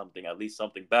to get something, at least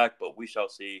something back, but we shall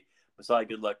see. Masai,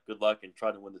 good luck, and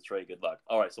try to win the trade. Good luck.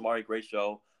 All right, Samari, great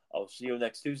show. I'll see you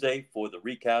next Tuesday for the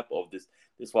recap of this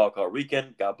wild card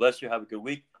weekend. God bless you. Have a good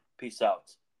week. Peace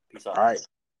out. Peace out. All right.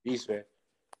 Peace, man.